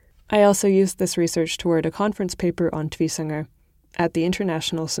 I also used this research toward a conference paper on Tvísöngur at the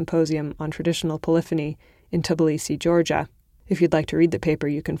International Symposium on Traditional Polyphony in Tbilisi, Georgia. If you'd like to read the paper,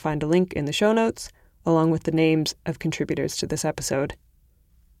 you can find a link in the show notes, along with the names of contributors to this episode.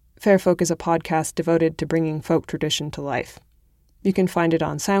 Fair Folk is a podcast devoted to bringing folk tradition to life. You can find it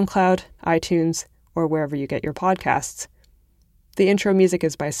on SoundCloud, iTunes, or wherever you get your podcasts. The intro music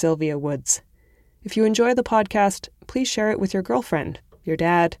is by Sylvia Woods. If you enjoy the podcast, please share it with your girlfriend, your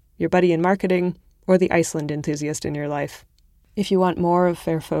dad, your buddy in marketing, or the Iceland enthusiast in your life. If you want more of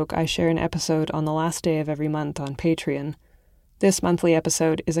Fair Folk, I share an episode on the last day of every month on Patreon. This monthly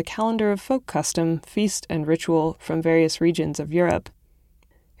episode is a calendar of folk custom, feast, and ritual from various regions of Europe.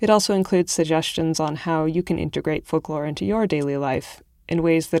 It also includes suggestions on how you can integrate folklore into your daily life in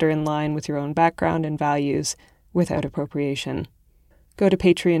ways that are in line with your own background and values without appropriation. Go to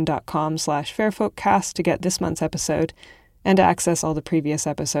patreon.com/fairfolkcast to get this month's episode and to access all the previous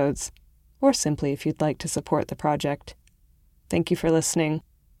episodes, or simply if you'd like to support the project. Thank you for listening.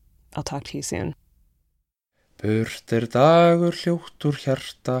 I'll talk to you soon. Burt dagur hljótt úr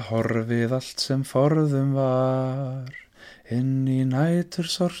hjarta, horfið allt sem forðum var. Inn í nætur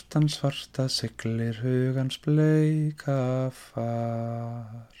sortan svarta siglir hugans bleika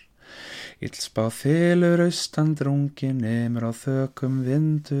far. Illspá þylur austan drungin, nemur á þökum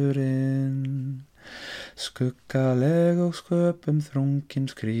vindurinn. Skuggaleg og sköpum þrungin,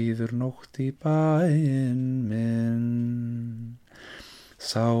 skríður nótt í bæinn minn.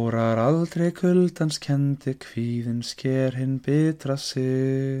 Sárar aldrei kuldans kendi, kvíðin sker hinn bitra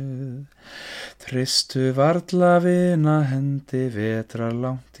sið. Þristu varla vina hendi, vetrar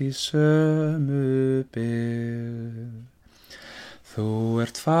langt í sömu byggð. Þú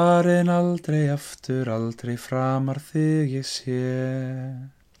ert farin aldrei aftur, aldrei framar þig ég sé.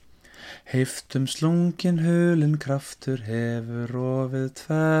 Heiftum slungin hulin kraftur, hefur rofið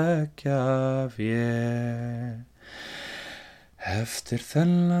tveggja vé. Eftir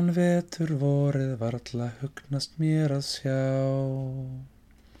þennan vetur vorið varla hugnast mér að sjá.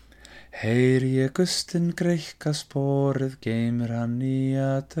 Heyri ég gustin greikka sporið, geymir hann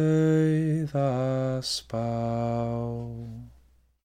nýja dauða spá.